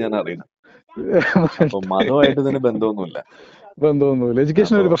പിന്നെയാണ് ഞാൻ അറിയുന്നത്. അപ്പൊ മതമായിട്ട് ഇതിന് ബന്ധമൊന്നുമില്ല. ബന്ധമൊന്നുമില്ല.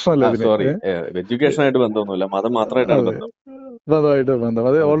 എഡ്യൂക്കേഷൻ ഒരു പ്രശ്നമല്ല ഇതിന്. സോറി, എഡ്യൂക്കേഷനായിട്ട് ബന്ധമൊന്നുമില്ല, മതം മാത്രമായിട്ടാണ് ബന്ധം. ബന്ധമായിട്ട് ബന്ധം.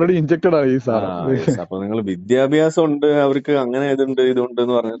 അത് ഓൾറെഡി ഇൻജക്റ്റഡ് ആണ് ഈ സാധനം. അപ്പൊ നിങ്ങൾ വിദ്യാഭ്യാസം ഉണ്ട്, അവർക്ക് അങ്ങനെ ഇതുണ്ട് ഇതുണ്ട്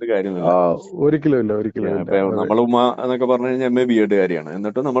എന്ന് പറഞ്ഞിട്ട് കാര്യമൊന്നുമില്ല. ഒരിക്കലും ഇല്ല, ഒരിക്കലും ഇപ്പൊ ഇല്ല. നമ്മളെ ഉമ്മ എന്നൊക്കെ പറഞ്ഞു കഴിഞ്ഞാൽ MA BEd കാരിയാണ്,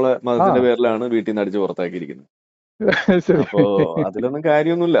 എന്നിട്ട് നമ്മളെ മതത്തിന്റെ പേരിലാണ് വീട്ടിൽ നിന്ന് അടിച്ച് പുറത്താക്കിയിരിക്കുന്നത്. അപ്പോ അതിലൊന്നും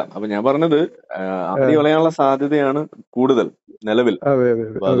കാര്യമൊന്നുമില്ല. അപ്പൊ ഞാൻ പറഞ്ഞത് ആടി ഒലയാനുള്ള സാധ്യതയാണ് കൂടുതൽ നിലവിൽ. അതെ അതെ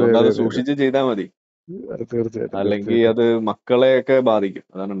അപ്പൊ അതെ അതുകൊണ്ട് അത് അതെ അതെ. സൂക്ഷിച്ച് ചെയ്താൽ മതി, തീർച്ചയായിട്ടും അല്ലെങ്കിൽ തീർച്ചയായിട്ടും. അത് മക്കളെയൊക്കെ ബാധിക്കും.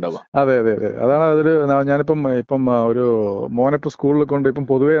 അതാണ് ഉണ്ടാവുക. അതെ അതെ അതെ. അതാണ് അതില് ഞാനിപ്പം ഒരു മോനെ ഇപ്പൊ സ്കൂളിൽ കൊണ്ട് ഇപ്പം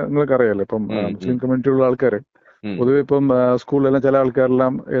പൊതുവെ നിങ്ങൾക്ക് അറിയാലോ, ഇപ്പം മുസ്ലിം കമ്മ്യൂണിറ്റിയുള്ള ആൾക്കാർ പൊതുവെ ഇപ്പം സ്കൂളിലെല്ലാം ചില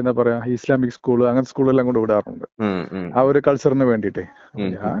ആൾക്കാരെല്ലാം എന്താ പറയാ ഇസ്ലാമിക് സ്കൂൾ അങ്ങനത്തെ സ്കൂളെല്ലാം കൊണ്ട് വിടാറുണ്ട് ആ ഒരു കൾച്ചറിന് വേണ്ടിയിട്ട്.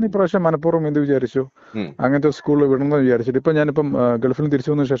 ഞാൻ ഇപ്രാവശ്യം മനഃപൂർവ്വം എന്ത് വിചാരിച്ചു, അങ്ങനത്തെ സ്കൂളിൽ വിടണമെന്ന് വിചാരിച്ചിട്ട് ഇപ്പൊ ഞാനിപ്പം ഗൾഫിൽ നിന്ന്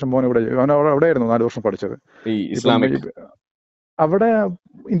തിരിച്ചു വന്ന ശേഷം മോൻ അവൻ അവിടെയായിരുന്നു 4 വർഷം പഠിച്ചത്. ഇപ്പം അവിടെ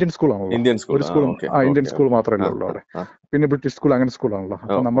ഇന്ത്യൻ സ്കൂളാണല്ലോ, ഒരു സ്കൂളും ഇന്ത്യൻ സ്കൂൾ മാത്രമല്ലേ ഉള്ളൂ അവിടെ. പിന്നെ ബ്രിട്ടീഷ് സ്കൂൾ അങ്ങനെ സ്കൂളാണല്ലോ.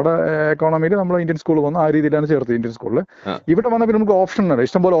 അപ്പൊ നമ്മുടെ എക്കോണമിയിൽ നമ്മൾ ഇന്ത്യൻ സ്കൂൾ വന്നു ആ രീതിയിലാണ് ചേർത്തത് ഇന്ത്യൻ സ്കൂളിൽ. ഇവിടെ വന്നാൽ പിന്നെ നമുക്ക് ഓപ്ഷൻ ആണ്,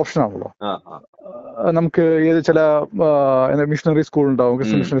 ഇഷ്ടംപോലെ ഓപ്ഷൻ ആണല്ലോ. നമുക്ക് ഏത് ചില മിഷണറി സ്കൂൾ ഉണ്ടാവും,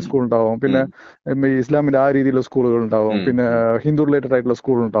 ക്രിസ്ത്യൻ മിഷണറി സ്കൂൾ ഉണ്ടാവും, പിന്നെ ഇസ്ലാമിന്റെ ആ രീതിയിലുള്ള സ്കൂളുകൾ ഉണ്ടാവും, പിന്നെ ഹിന്ദു റിലേറ്റഡ് ആയിട്ടുള്ള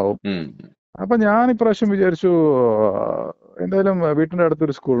സ്കൂൾ ഉണ്ടാവും. അപ്പൊ ഞാൻ ഇപ്രാവശ്യം വിചാരിച്ചു എന്തായാലും വീട്ടിന്റെ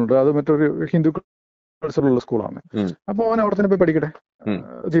അടുത്തൊരു സ്കൂളുണ്ട്, അത് മറ്റൊരു ഹിന്ദു കൾച്ചറുള്ള സ്കൂളാണ്. അപ്പൊ അവൻ അവിടെ തന്നെ പോയി പഠിക്കട്ടെ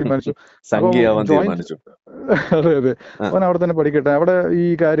തീരുമാനിച്ചു. അതെ അതെ, അവൻ അവിടെ തന്നെ പഠിക്കട്ടെ. അവിടെ ഈ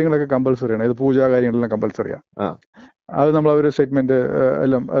കാര്യങ്ങളൊക്കെ കമ്പൽസറിയാണ്, ഇത് പൂജാ കാര്യങ്ങളെല്ലാം കമ്പൽസറിയാണ്. അത് നമ്മൾ ഒരു സ്റ്റേറ്റ്മെന്റ്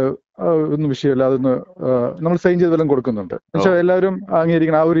എല്ലാം ഒന്നും വിഷയമല്ല, അതൊന്ന് നമ്മൾ സൈൻ ചെയ്തെല്ലാം കൊടുക്കുന്നുണ്ട്. പക്ഷെ എല്ലാവരും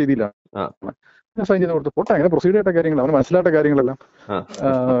അംഗീകരിക്കണം ആ ഒരു രീതിയിലാണ് സൈൻ ചെയ്ത് കൊടുത്തു. പോട്ടെ, അങ്ങനെ പ്രൊസീഡ് ചെയ്ത കാര്യങ്ങൾ അവന് മനസ്സിലായിട്ട കാര്യങ്ങളെല്ലാം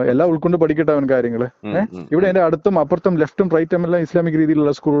എല്ലാം ഉൾക്കൊണ്ട് പഠിക്കട്ടെ അവൻ കാര്യങ്ങള്. ഇവിടെ എന്റെ അടുത്തും അപ്പുറത്തും ലെഫ്റ്റും റൈറ്റും എല്ലാം ഇസ്ലാമിക്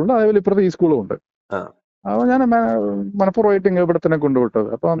രീതിയിലുള്ള സ്കൂളുണ്ട്, അതേപോലെ ഇപ്പുറത്തെ ഈ സ്കൂളും ഉണ്ട്. അപ്പൊ ഞാൻ മനഃപൂർവ്വമായിട്ട് ഇവിടെ തന്നെ കൊണ്ടുവിട്ടത്.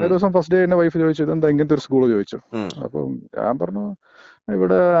 അപ്പൊ അന്നേ ദിവസം ഫസ്റ്റ് ഡേ എന്റെ വൈഫ് ചോദിച്ചു എന്താ ഇങ്ങനത്തെ ഒരു സ്കൂൾ ചോദിച്ചു. അപ്പൊ ഞാൻ പറഞ്ഞു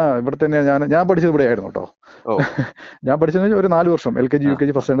ഇവിടെ തന്നെയാ ഞാൻ പഠിച്ചത് ഇവിടെ ആയിരുന്നു കേട്ടോ. ഞാൻ പഠിച്ചത് ഒരു 4 വർഷം LKG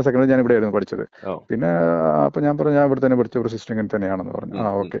UKG first standard second ഞാൻ ഇവിടെ ആയിരുന്നു പഠിച്ചത്. പിന്നെ അപ്പൊ ഞാൻ പറഞ്ഞു ഞാൻ ഇവിടെ തന്നെ പഠിച്ച ഒരു സിസ്റ്റം ഇങ്ങനെ തന്നെയാണെന്ന് പറഞ്ഞു.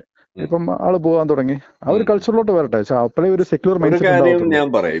 ഓക്കെ. ഇപ്പം ആള് പോകാൻ തുടങ്ങി, ആ ഒരു കൾച്ചറിലോട്ട് വരട്ടെ. അപ്പോഴേ ഒരു സെക്യുലർ മൈൻഡ് സെറ്റ് ഉണ്ടാവത്തുള്ളൂ. ഞാൻ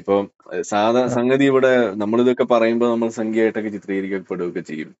പറയാം, ഇപ്പൊ സംഗതി ഇവിടെ നമ്മളിതൊക്കെ പറയുമ്പോൾ നമ്മൾ സംഖ്യയായിട്ടൊക്കെ ചിത്രീകരിക്കപ്പെടുകയൊക്കെ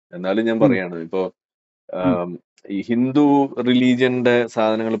ചെയ്യും. എന്നാലും ഞാൻ പറയാണ്, ഇപ്പൊ ഈ ഹിന്ദു റിലീജിയന്റെ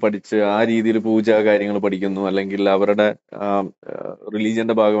സാധനങ്ങൾ പഠിച്ച് ആ രീതിയിൽ പൂജ കാര്യങ്ങൾ പഠിക്കുന്നു, അല്ലെങ്കിൽ അവരുടെ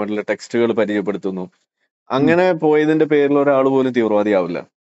റിലീജിയന്റെ ഭാഗമായിട്ടുള്ള ടെക്സ്റ്റുകൾ പരിചയപ്പെടുത്തുന്നു. അങ്ങനെ പോയതിന്റെ പേരിൽ ഒരാൾ പോലും തീവ്രവാദി ആവില്ല.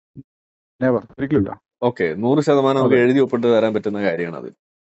 ഒരിക്കലില്ല. ഓക്കെ 100% നമുക്ക് അതെ എഴുതി ഒപ്പിട്ട് തരാൻ പറ്റുന്ന കാര്യമാണ് അത്.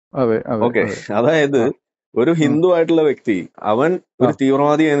 അതെ അതെ ഓക്കെ, അതെ അതായത് ആ ഒരു ഉം, ഹിന്ദു ആയിട്ടുള്ള വ്യക്തി അവൻ ആ ഒരു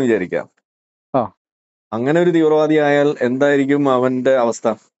തീവ്രവാദിയായെന്ന് വിചാരിക്കാം. ആ അങ്ങനെ ഒരു തീവ്രവാദി ആയാൽ എന്തായിരിക്കും അവന്റെ അവസ്ഥ?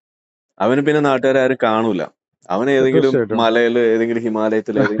 അവന് പിന്നെ നാട്ടുകാരും കാണൂല. അവൻ ഏതെങ്കിലും തീർച്ചയായിട്ടും മലയില്, ഏതെങ്കിലും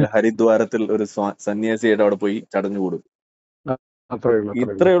ഹിമാലയത്തിൽ, ഏതെങ്കിലും ഹരിദ്വാരത്തിൽ ഒരു സന്യാസിയായിട്ട് അവിടെ പോയി ചടഞ്ഞുകൂടും. ആ, അത്രേ ഉള്ളൂ അത്രേ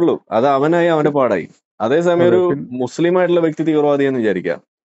ഉള്ളൂ. ഇത്രയേ ഉള്ളൂ. അത് അവനായി അവന്റെ പാടായി. അതേസമയം അതെ ഒരു പിന്നെ മുസ്ലിം ആയിട്ടുള്ള വ്യക്തി തീവ്രവാദിയെന്ന് വിചാരിക്കാം,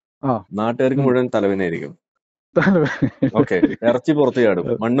 ആ നാട്ടുകാർക്ക് ഉം. മുഴുവൻ തലവേദനയായിരിക്കും. ഓക്കെ, ഇറച്ചി പുറത്ത് ചാടും,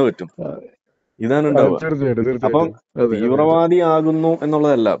 മണ്ണ് പറ്റും. ഇതാണ് ഉണ്ടാവുക. തീർച്ചയായിട്ടും അപ്പം തീർച്ചയായിട്ടും അതെ അതെ അതെ തീവ്രവാദി ആകുന്നു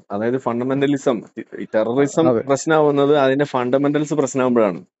എന്നുള്ളതല്ല, അതായത് ഫണ്ടമെന്റലിസം, ടെററിസം അതെ പ്രശ്നമാവുന്നത് അതിന്റെ ഫണ്ടമെന്റൽസ്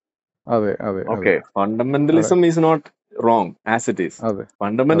പ്രശ്നമാകുമ്പോഴാണ്. അതെ അതെ അതെ ഓക്കെ, അതെ fundamentalism is not wrong as it is. അതെ അതെ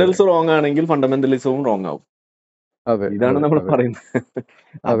ഫണ്ടമെന്റൽസ് റോങ് ആണെങ്കിൽ ഫണ്ടമെന്റലിസവും റോങ് ആവും. അതെ ഇതാണ് അതെ നമ്മൾ അതെ പറയുന്നത്.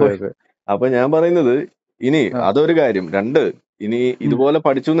 അപ്പൊ അതെ അതെ അപ്പൊ ഞാൻ പറയുന്നത്, ഇനി ആ അതൊരു കാര്യം. രണ്ട്, ഇനി ഉം, ഇതുപോലെ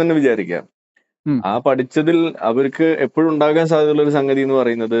പഠിച്ചു എന്ന് തന്നെ വിചാരിക്കാം. ഉം, ആ പഠിച്ചതിൽ അവർക്ക് എപ്പോഴും ഉണ്ടാകാൻ സാധ്യതയുള്ള ഒരു സംഗതി എന്ന്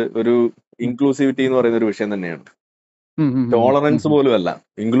പറയുന്നത് ഒരു ഉം, ഇൻക്ലൂസിവിറ്റി എന്ന് പറയുന്ന ഒരു വിഷയം തന്നെയാണ്. ഉം, ഉം, ഉം, ഉം, ടോളറൻസ് പോലും അല്ല,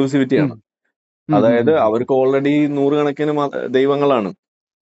 ഉം, ഇൻക്ലൂസിവിറ്റിയാണ്. ഉം, ഉം, അതായത് ഉം, അവർക്ക് ഓൾറെഡി നൂറുകണക്കിന് ദൈവങ്ങളാണ്.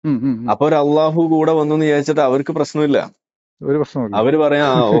 ഉം, ഉം, ഉം. അപ്പൊ ഒരു അള്ളാഹു കൂടെ വന്നു എന്ന് വിചാരിച്ചിട്ട് അവർക്ക് പ്രശ്നമില്ല. ഒരു പ്രശ്നമില്ല. അവര് പറയാ,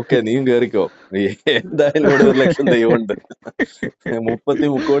 ആ ഓക്കെ നീയും കേറിക്കോ, എന്തായാലും ഇവിടെ 1,00,000 ദൈവമുണ്ട്,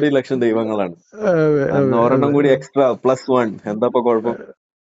 30 ലക്ഷം ദൈവങ്ങളാണ്, അതെ അതെ ഒരെണ്ണം അതെ കൂടി എക്സ്ട്രാ +1, എന്താ ഇപ്പൊ കുഴപ്പം?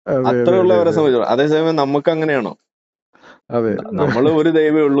 അതെ അത്രേ അതെ ഉള്ള അതെ അവരെ അതെ സംബന്ധിച്ചു. അതേസമയം നമുക്ക് അങ്ങനെയാണോ? അതെ നമ്മൾ ഒരു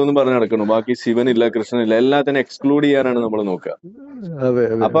ദൈവമേ ഉള്ളൂ എന്ന് പറഞ്ഞ് നടക്കണം, ബാക്കി ശിവനില്ല, കൃഷ്ണനില്ല, എല്ലാത്തിനും എക്സ്ക്ലൂഡ് ചെയ്യാനാണ് നമ്മൾ നോക്കുക. അതെ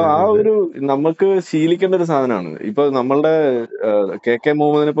അതെ അപ്പൊ അതെ ആ അതെ ഒരു നമുക്ക് ശീലിക്കേണ്ട ഒരു സാധനമാണ്. ഇപ്പൊ നമ്മളുടെ കെ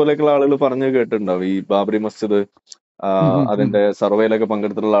മുഹമ്മദിനെ പോലെയൊക്കെയുള്ള ആളുകൾ പറഞ്ഞു കേട്ടിട്ടുണ്ടാവും, ഈ ബാബറി മസ്ജിദ് ഉം, ഉം, ഉം. അതിന്റെ സർവേയിലൊക്കെ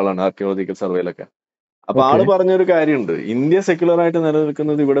പങ്കെടുത്തിട്ടുള്ള ആളാണ്, ആർക്കിയോളജിക്കൽ സർവേയിലൊക്കെ. അപ്പൊ ഓക്കെ ആള് പറഞ്ഞൊരു കാര്യമുണ്ട്, ഇന്ത്യ സെക്യുലർ ആയിട്ട്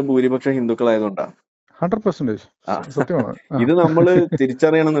നിലനിൽക്കുന്നത് ഇവിടെ ഭൂരിപക്ഷം ഹിന്ദുക്കളായതുകൊണ്ടാണ്. 100% ആ, സത്യമാണ്. ആ ഇത് നമ്മൾ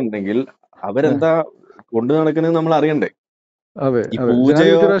തിരിച്ചറിയണമെന്നുണ്ടെങ്കിൽ ആ, അവരെന്താ കൊണ്ടു നടക്കുന്നത് നമ്മൾ അറിയണ്ടേ. അതെ ഈ അതെ പൂജയോ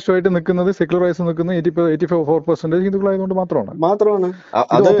ജനാധിപത്യ രാഷ്ട്രമായിട്ട് നിൽക്കുന്നത് സെക്യുലറൈസ് നിൽക്കുന്നത് 84% ഹിന്ദുക്കളായതുകൊണ്ട് മാത്രമാണ്. മാത്രമാണ്.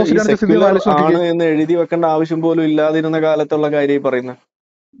 ഇത് അത് ഈ ഓപ്പോസിറ്റ് കാണിച്ച സ്ഥിതി ഒന്ന് സെക്യുലർ ആലോചിച്ച് ആണ് നോക്കിക്കേ. എന്ന് എഴുതി വെക്കേണ്ട ആവശ്യം പോലും ഇല്ലാതിരുന്ന കാലത്തുള്ള കാര്യം പറയുന്നത്.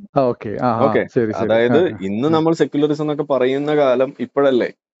 ആ ഓക്കെ ആ ആ ഓക്കെ, ശരി ശരി ആ അതായത് ആ, ഇന്ന് ആ. നമ്മൾ സെക്യുലറിസം എന്നൊക്കെ പറയുന്ന കാലം ഇപ്പോഴല്ലേ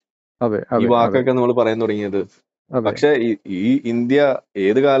അതെ ഈ അതെ അതെ വാക്കൊക്കെ നമ്മൾ പറയാൻ തുടങ്ങിയത്. അതെ പക്ഷെ ഈ ഇന്ത്യ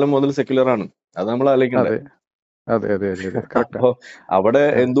ഏത് കാലം മുതൽ സെക്യുലർ ആണ്, അത് നമ്മൾ ആലോചിക്കണ്ടേ. അതെ അതെ അതെ അതെ അതെ കറക്റ്റാ. അപ്പൊ അവിടെ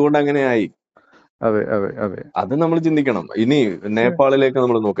എന്തുകൊണ്ട് അങ്ങനെ ആയി, അതെ അതെ അതെ അത് നമ്മൾ ചിന്തിക്കണം. ഇനി നേപ്പാളിലേക്ക്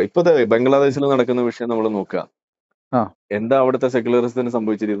നമ്മൾ നോക്കുക, ഇപ്പത്തെ ബംഗ്ലാദേശിൽ നടക്കുന്ന വിഷയം നമ്മൾ നോക്കുക. ആ എന്താ അവിടുത്തെ സെക്യുലറിസത്തിന്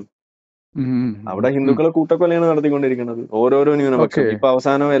സംഭവിച്ചിരുന്നത്? ഉം, ഉം, അവിടെ ഉം. ഹിന്ദുക്കളെ കൂട്ടക്കൊലയാണ് നടത്തിക്കൊണ്ടിരിക്കുന്നത്, ഓരോരോ ഓക്കെ ന്യൂനപക്ഷം. ഇപ്പൊ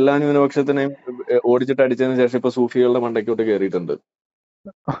അവസാനം എല്ലാ ന്യൂനപക്ഷത്തിനെയും ഓടിച്ചിട്ട് അടിച്ചതിന് ശേഷം ഇപ്പൊ സൂഫികളുടെ മണ്ടയ്ക്കോട്ട് കയറിയിട്ടുണ്ട്.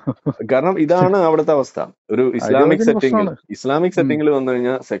 കാരണം ഇതാണ് അവിടുത്തെ അവസ്ഥ. ഒരു ഐഡിയോളജിന്റെ പ്രശ്നമാണ്. ഇസ്ലാമിക് ഉം. സെറ്റിംഗിൽ വന്നു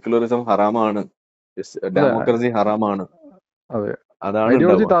കഴിഞ്ഞാൽ സെക്യുലറിസം ഹറാമാണ്, അല്ല ഡെമോക്രസി ഹറാമാണ്. അതെ അതാണ്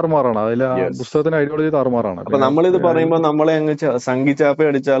ഐഡിയോളജി ഉണ്ടാവുക. താറുമാറാണ്. അതിൽ ആ യെസ്. പുസ്തകത്തിന്റെ ഐഡിയോളജി താറുമാറാണ്. അപ്പൊ പിന്നെ നമ്മളിത് പറയുമ്പോൾ ഐഡിയോളജി നമ്മളെ അങ്ങ് സംഘിച്ചാപ്പ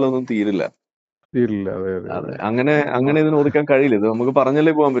അടിച്ചാലൊന്നും തീരില്ല. തീരില്ല. അതെ അതെ അതെ, അതെ അങ്ങനെ ഇതിന് ഒതുക്കാൻ കഴിയില്ല. ഇത് നമുക്ക്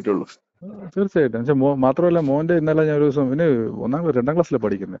പറഞ്ഞല്ലേ പോകാൻ പറ്റുള്ളൂ. തീർച്ചയായിട്ടും. പക്ഷെ മാത്രമല്ല മോന്റെ ഇന്നലെ ഞാൻ ഒരു ദിവസം ഇവന് 2ാം ക്ലാസ്സിലാണ്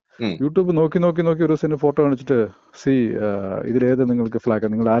പഠിക്കുന്നത്. ഉം, യൂട്യൂബ് നോക്കി നോക്കി നോക്കി ഒരു ദിവസം ഫോട്ടോ കാണിച്ചിട്ട് സി ഇതിലേത് നിങ്ങൾക്ക്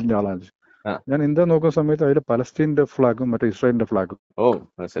ഫ്ലാഗ് നിങ്ങൾ ആരിന്റെ ആളാണ്. ആ, ഞാൻ എന്താ നോക്കുന്ന സമയത്ത് അതിൽ പലസ്തീന്റെ ഫ്ലാഗും മറ്റേ ഇസ്രായേലിന്റെ ഫ്ലാഗും. ഓ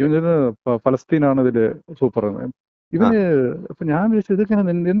ശരി. ഇവന് പലസ്തീനാണ് ഇതില് സൂപ്പർ. ആ, ഇവന് അപ്പൊ ഞാൻ വിചാരിച്ചു ഇതൊക്കെ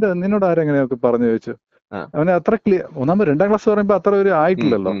എന്താ നിന്നോട് ആരെങ്ങനെയൊക്കെ പറഞ്ഞു ചോദിച്ചു. ആ, അവന് അത്ര ക്ലിയർ. ഒന്നാമത് 2ാം ക്ലാസ് പറയുമ്പോ അത്ര ഒരു ഉം,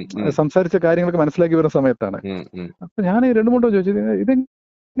 ആയിട്ടില്ലല്ലോ. ഉം, ഉം, സംസാരിച്ച കാര്യങ്ങളൊക്കെ മനസ്സിലാക്കി വരുന്ന സമയത്താണ്. ഉം, ഉം. അപ്പൊ ഞാൻ 2-3 ചോദിച്ചു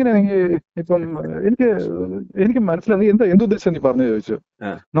ഇതെങ്ങനെ നീ ഇപ്പം എനിക്ക് എനിക്ക് മനസ്സിലായി നീ എന്തുദ്ദേശം നീ പറഞ്ഞു ചോദിച്ചു.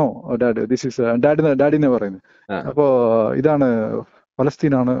 ആ, നോ ഡാഡ് ദിസ് ഇസ് ഡാഡിനെ പറയുന്നത്. ആ. അപ്പോ ഇതാണ്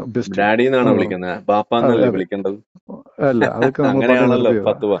പലസ്തീനാണ് ബെസ്റ്റ് ഡാഡി എന്നാണോ എന്ന് പറഞ്ഞു. വിളിക്കുന്നത്? അതെ ബാപ്പാന്നല്ലേ അതെ വിളിക്കേണ്ടത്? അല്ല അതൊക്കെ നമ്മൾ പണ്ടേ അങ്ങനെയാണല്ലോ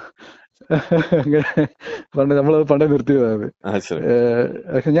നിർത്തിയതാ. ഫത്വ. നമ്മളത് പണ്ടേ നിർത്തിയതാ അത്. ആ ശരി.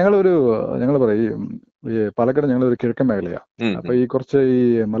 പക്ഷെ ഞങ്ങൾ പറയും ഈ പാലക്കാട് ഞങ്ങളൊരു കിഴക്കൻ മേഖലയാ. ഉം, അപ്പൊ ഉം, ഈ കുറച്ച് ഈ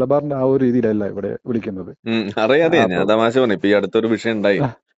മലബാറിന്റെ ആ ഒരു രീതിയിലല്ല ഇവിടെ വിളിക്കുന്നത്. അറിയാതെ അപ്പൊ ഞാൻ തമാശ പറഞ്ഞു. ഇപ്പൊ ഈ അടുത്തൊരു വിഷയം ഉണ്ടായി,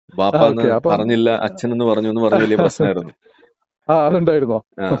 ബാപ്പാന്ന് ഓക്കെ അപ്പം പറഞ്ഞില്ല അച്ഛനെന്ന് പറഞ്ഞു എന്ന് പറഞ്ഞ് വലിയ പ്രശ്നമായിരുന്നു. അതുണ്ടായിരുന്നോ?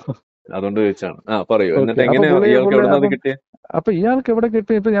 ആ, അതുകൊണ്ട് ചോദിച്ചാണ്. പറയൂ, ഓക്കെ എന്നിട്ട് അപ്പൊ എങ്ങനെയാ, ഇയാൾക്ക് എവിടെ നിന്ന് അത് കിട്ടിയ? അപ്പൊ ഇയാൾക്ക് എവിടെ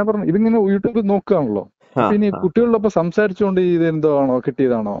കിട്ടി? ഇപ്പൊ ഞാൻ പറഞ്ഞു ഇതിങ്ങനെ യൂട്യൂബിൽ നോക്കുകയാണല്ലോ. ആ, അപ്പൊ ഇനി ആ. കുട്ടികളിലൊപ്പം സംസാരിച്ചുകൊണ്ട് ഇത് എന്തോ ആണോ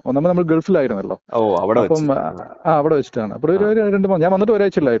കിട്ടിയതാണോ? നമ്മൾ ഗൾഫിലായിരുന്നല്ലോ. ഓ, അവിടെ അപ്പം വെച്ച്. അവിടെ വെച്ചിട്ടാണ്. അപ്പോൾ ആ, ഒരു 2 മാസം ഞാൻ വന്നിട്ട്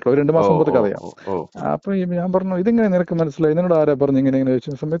ഒരാഴ്ചയില്ലായിട്ടുള്ളൂ. 2 ഓ, മാസം മുമ്പ് ഓ, കഥയാ. ഓ, ഓ. അപ്പൊ ഞാൻ പറഞ്ഞു ഇതെങ്ങനെ നിനക്ക് മനസ്സിലായി? നിന്നോട് ആരാ പറഞ്ഞു ഇങ്ങനെ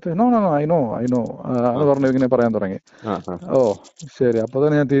ചോദിച്ച സമയത്ത് നോ നോ ഐ നോ ആ, എന്ന് പറഞ്ഞു ഇങ്ങനെ പറയാൻ തുടങ്ങി. ആ, ആ. ഓ ശരി. അപ്പൊ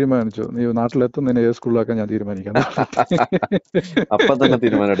തന്നെ ഞാൻ തീരുമാനിച്ചു നീ നാട്ടിലെത്തും നിന്നെ ഏത് സ്കൂളിലാക്കാൻ ഞാൻ തീരുമാനിക്കാം. അപ്പൊ തന്നെ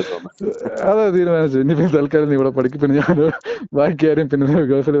തീരുമാനം എടുത്തു. അതെ തീരുമാനിച്ചു. ഇനിയിപ്പോ തൽക്കാലം നീ ഇവിടെ പഠിക്കും. പിന്നെ ഞാൻ ബാക്കി കാര്യം പിന്നെ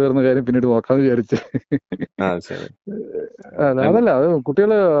ഗൾഫിൽ വരുന്ന കാര്യം പിന്നീട് നോക്കാന്ന് വിചാരിച്ചു. അതല്ല, അത്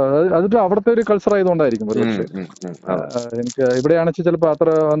കുട്ടികള് അതിപ്പോ അവിടുത്തെ ഒരു കൾച്ചർ ആയതുകൊണ്ടായിരിക്കും ഒരു പക്ഷേ. എനിക്ക് ഇവിടെയാണെന്ന് ചിലപ്പോ അത്ര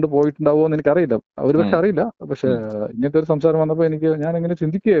കണ്ട് പോയിട്ടുണ്ടാവുമോ എന്ന് എനിക്കറിയില്ല, ഒരു പക്ഷെ അറിയില്ല. പക്ഷെ ഇങ്ങനത്തെ ഒരു സംസാരം വന്നപ്പോ ഞാൻ എങ്ങനെ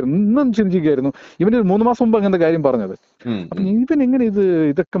ചിന്തിക്കുകയായിരുന്നു, ഇന്നും ചിന്തിക്കുകയായിരുന്നു. ഇവന് 3 മാസം മുമ്പ് അങ്ങനത്തെ കാര്യം പറഞ്ഞത്. അപ്പൊ ഇവൻ എങ്ങനെ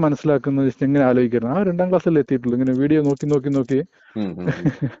ഇതൊക്കെ മനസ്സിലാക്കുന്നത് എങ്ങനെ ആലോചിക്കായിരുന്നു. ആ 2ാം ക്ലാസ്സിൽ എത്തിയിട്ടുള്ളൂ, ഇങ്ങനെ വീഡിയോ നോക്കി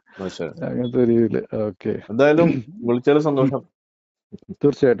അങ്ങനത്തെ ഒരു രീതിയില്. ഓക്കെ, എന്തായാലും വിളിച്ചാലും സന്തോഷം.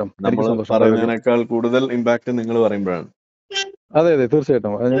 തീർച്ചയായിട്ടും നമ്മൾ പറയുന്നതിനേക്കാൾ കൂടുതൽ ഇമ്പാക്ട് നിങ്ങൾ പറയുമ്പോഴാണ്. അതെ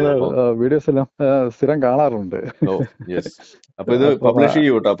തീർച്ചയായിട്ടും. ഞങ്ങള് വീഡിയോസ് എല്ലാം സ്ഥിരം കാണാറുണ്ട്. അപ്പൊ ഇത് പബ്ലിഷ്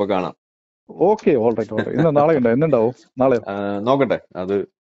ചെയ്യൂ കേട്ടോ, അപ്പൊ കാണാം. Okay, alright. ഇന്ന് നാളെ ഉണ്ടോ? എന്നുണ്ടാവും? നാളെ നോക്കട്ടെ. അത്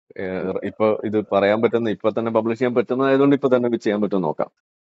ഇപ്പൊ ഇത് പറയാൻ പറ്റുന്ന, ഇപ്പൊ തന്നെ പബ്ലിഷ് ചെയ്യാൻ പറ്റുന്നതായതുകൊണ്ട് ഇപ്പൊ തന്നെ ചെയ്യാൻ പറ്റും നോക്കാം.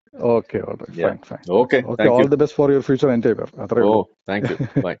 Okay, all the best for your future Endeavour. Thank you.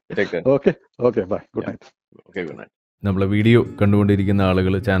 By, take care. Okay, by, good night. Okay, good night. നമ്മളെ വീഡിയോ കണ്ടുകൊണ്ടിരിക്കുന്ന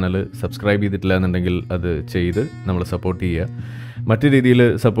ആളുകൾ ചാനൽ സബ്സ്ക്രൈബ് ചെയ്തിട്ടില്ല എന്നുണ്ടെങ്കിൽ അത് ചെയ്ത് നമ്മളെ സപ്പോർട്ട് ചെയ്യുക. മറ്റു രീതിയിൽ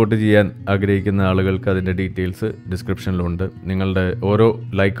സപ്പോർട്ട് ചെയ്യാൻ ആഗ്രഹിക്കുന്ന ആളുകൾക്ക് അതിൻ്റെ ഡീറ്റെയിൽസ് ഡിസ്ക്രിപ്ഷനിലുണ്ട്. നിങ്ങളുടെ ഓരോ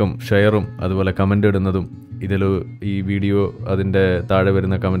ലൈക്കും ഷെയറും അതുപോലെ കമൻ്റ് ഇടുന്നതും ഈ വീഡിയോ അതിൻ്റെ താഴെ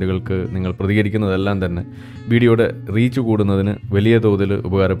വരുന്ന കമൻറ്റുകൾക്ക് നിങ്ങൾ പ്രതികരിക്കുന്നതെല്ലാം തന്നെ വീഡിയോയുടെ റീച്ച് കൂടുന്നതിന് വലിയ തോതിൽ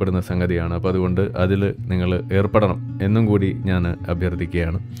ഉപകാരപ്പെടുന്ന സംഗതിയാണ്. അപ്പോൾ അതുകൊണ്ട് അതിൽ നിങ്ങൾ ഏർപ്പെടണം എന്നും കൂടി ഞാൻ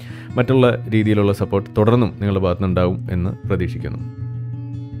അഭ്യർത്ഥിക്കുകയാണ്. മറ്റുള്ള രീതിയിലുള്ള സപ്പോർട്ട് തുടർന്നും നിങ്ങളുടെ ഭാഗത്തുനിന്നുണ്ടാവും എന്ന് പ്രതീക്ഷിക്കുന്നു.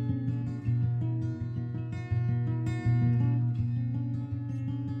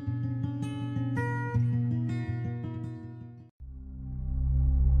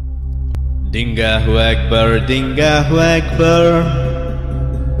 Dingahu Akbar, Dingahu Akbar,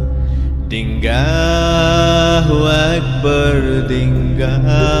 Dingahu Akbar,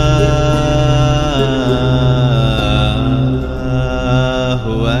 Dingahu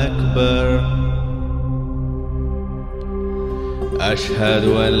Akbar.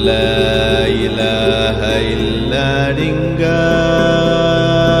 Ashhadu an la ilaha illa Dingah.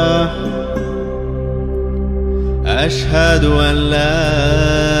 Ashhadu an la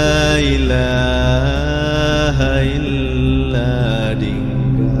ilaha illa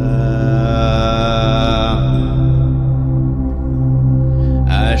Dingah.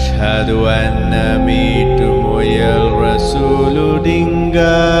 Ashhadu anna mitumu yal rasulu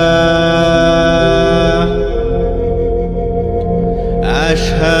Dingah.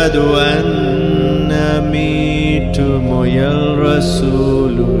 Ashhadu anna mitumu yal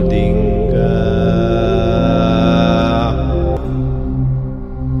rasulu Dingah.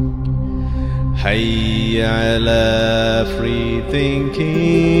 Hayya ala free thinking.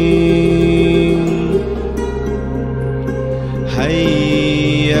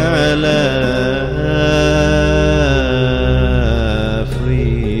 Hayya ala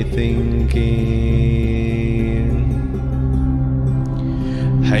free thinking.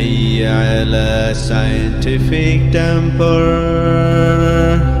 Hayya ala scientific temper.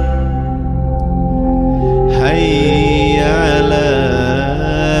 Hayya ala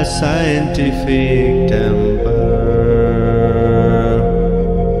scientific temper.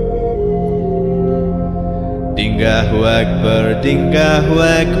 Dingahu Akbar, Dingahu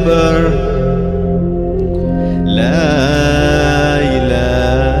Akbar, La